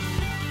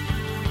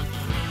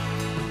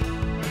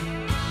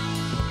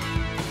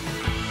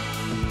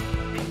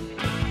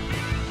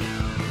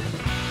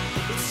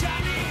 It's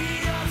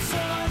shining your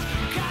sword,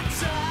 can't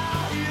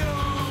tell you.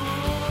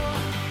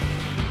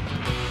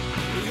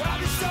 You love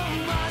me so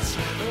much,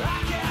 I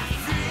can't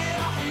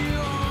feel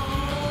you.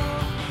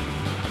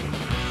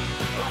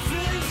 My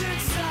feelings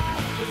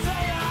inside,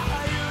 they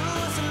are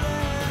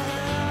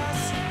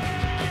useless.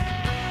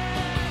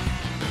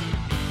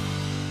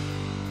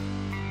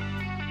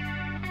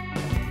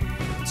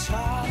 I'm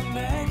tired of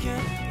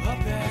making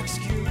up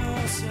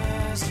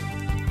excuses.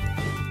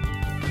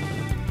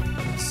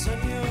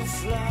 Send you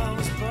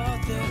flowers, but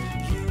they're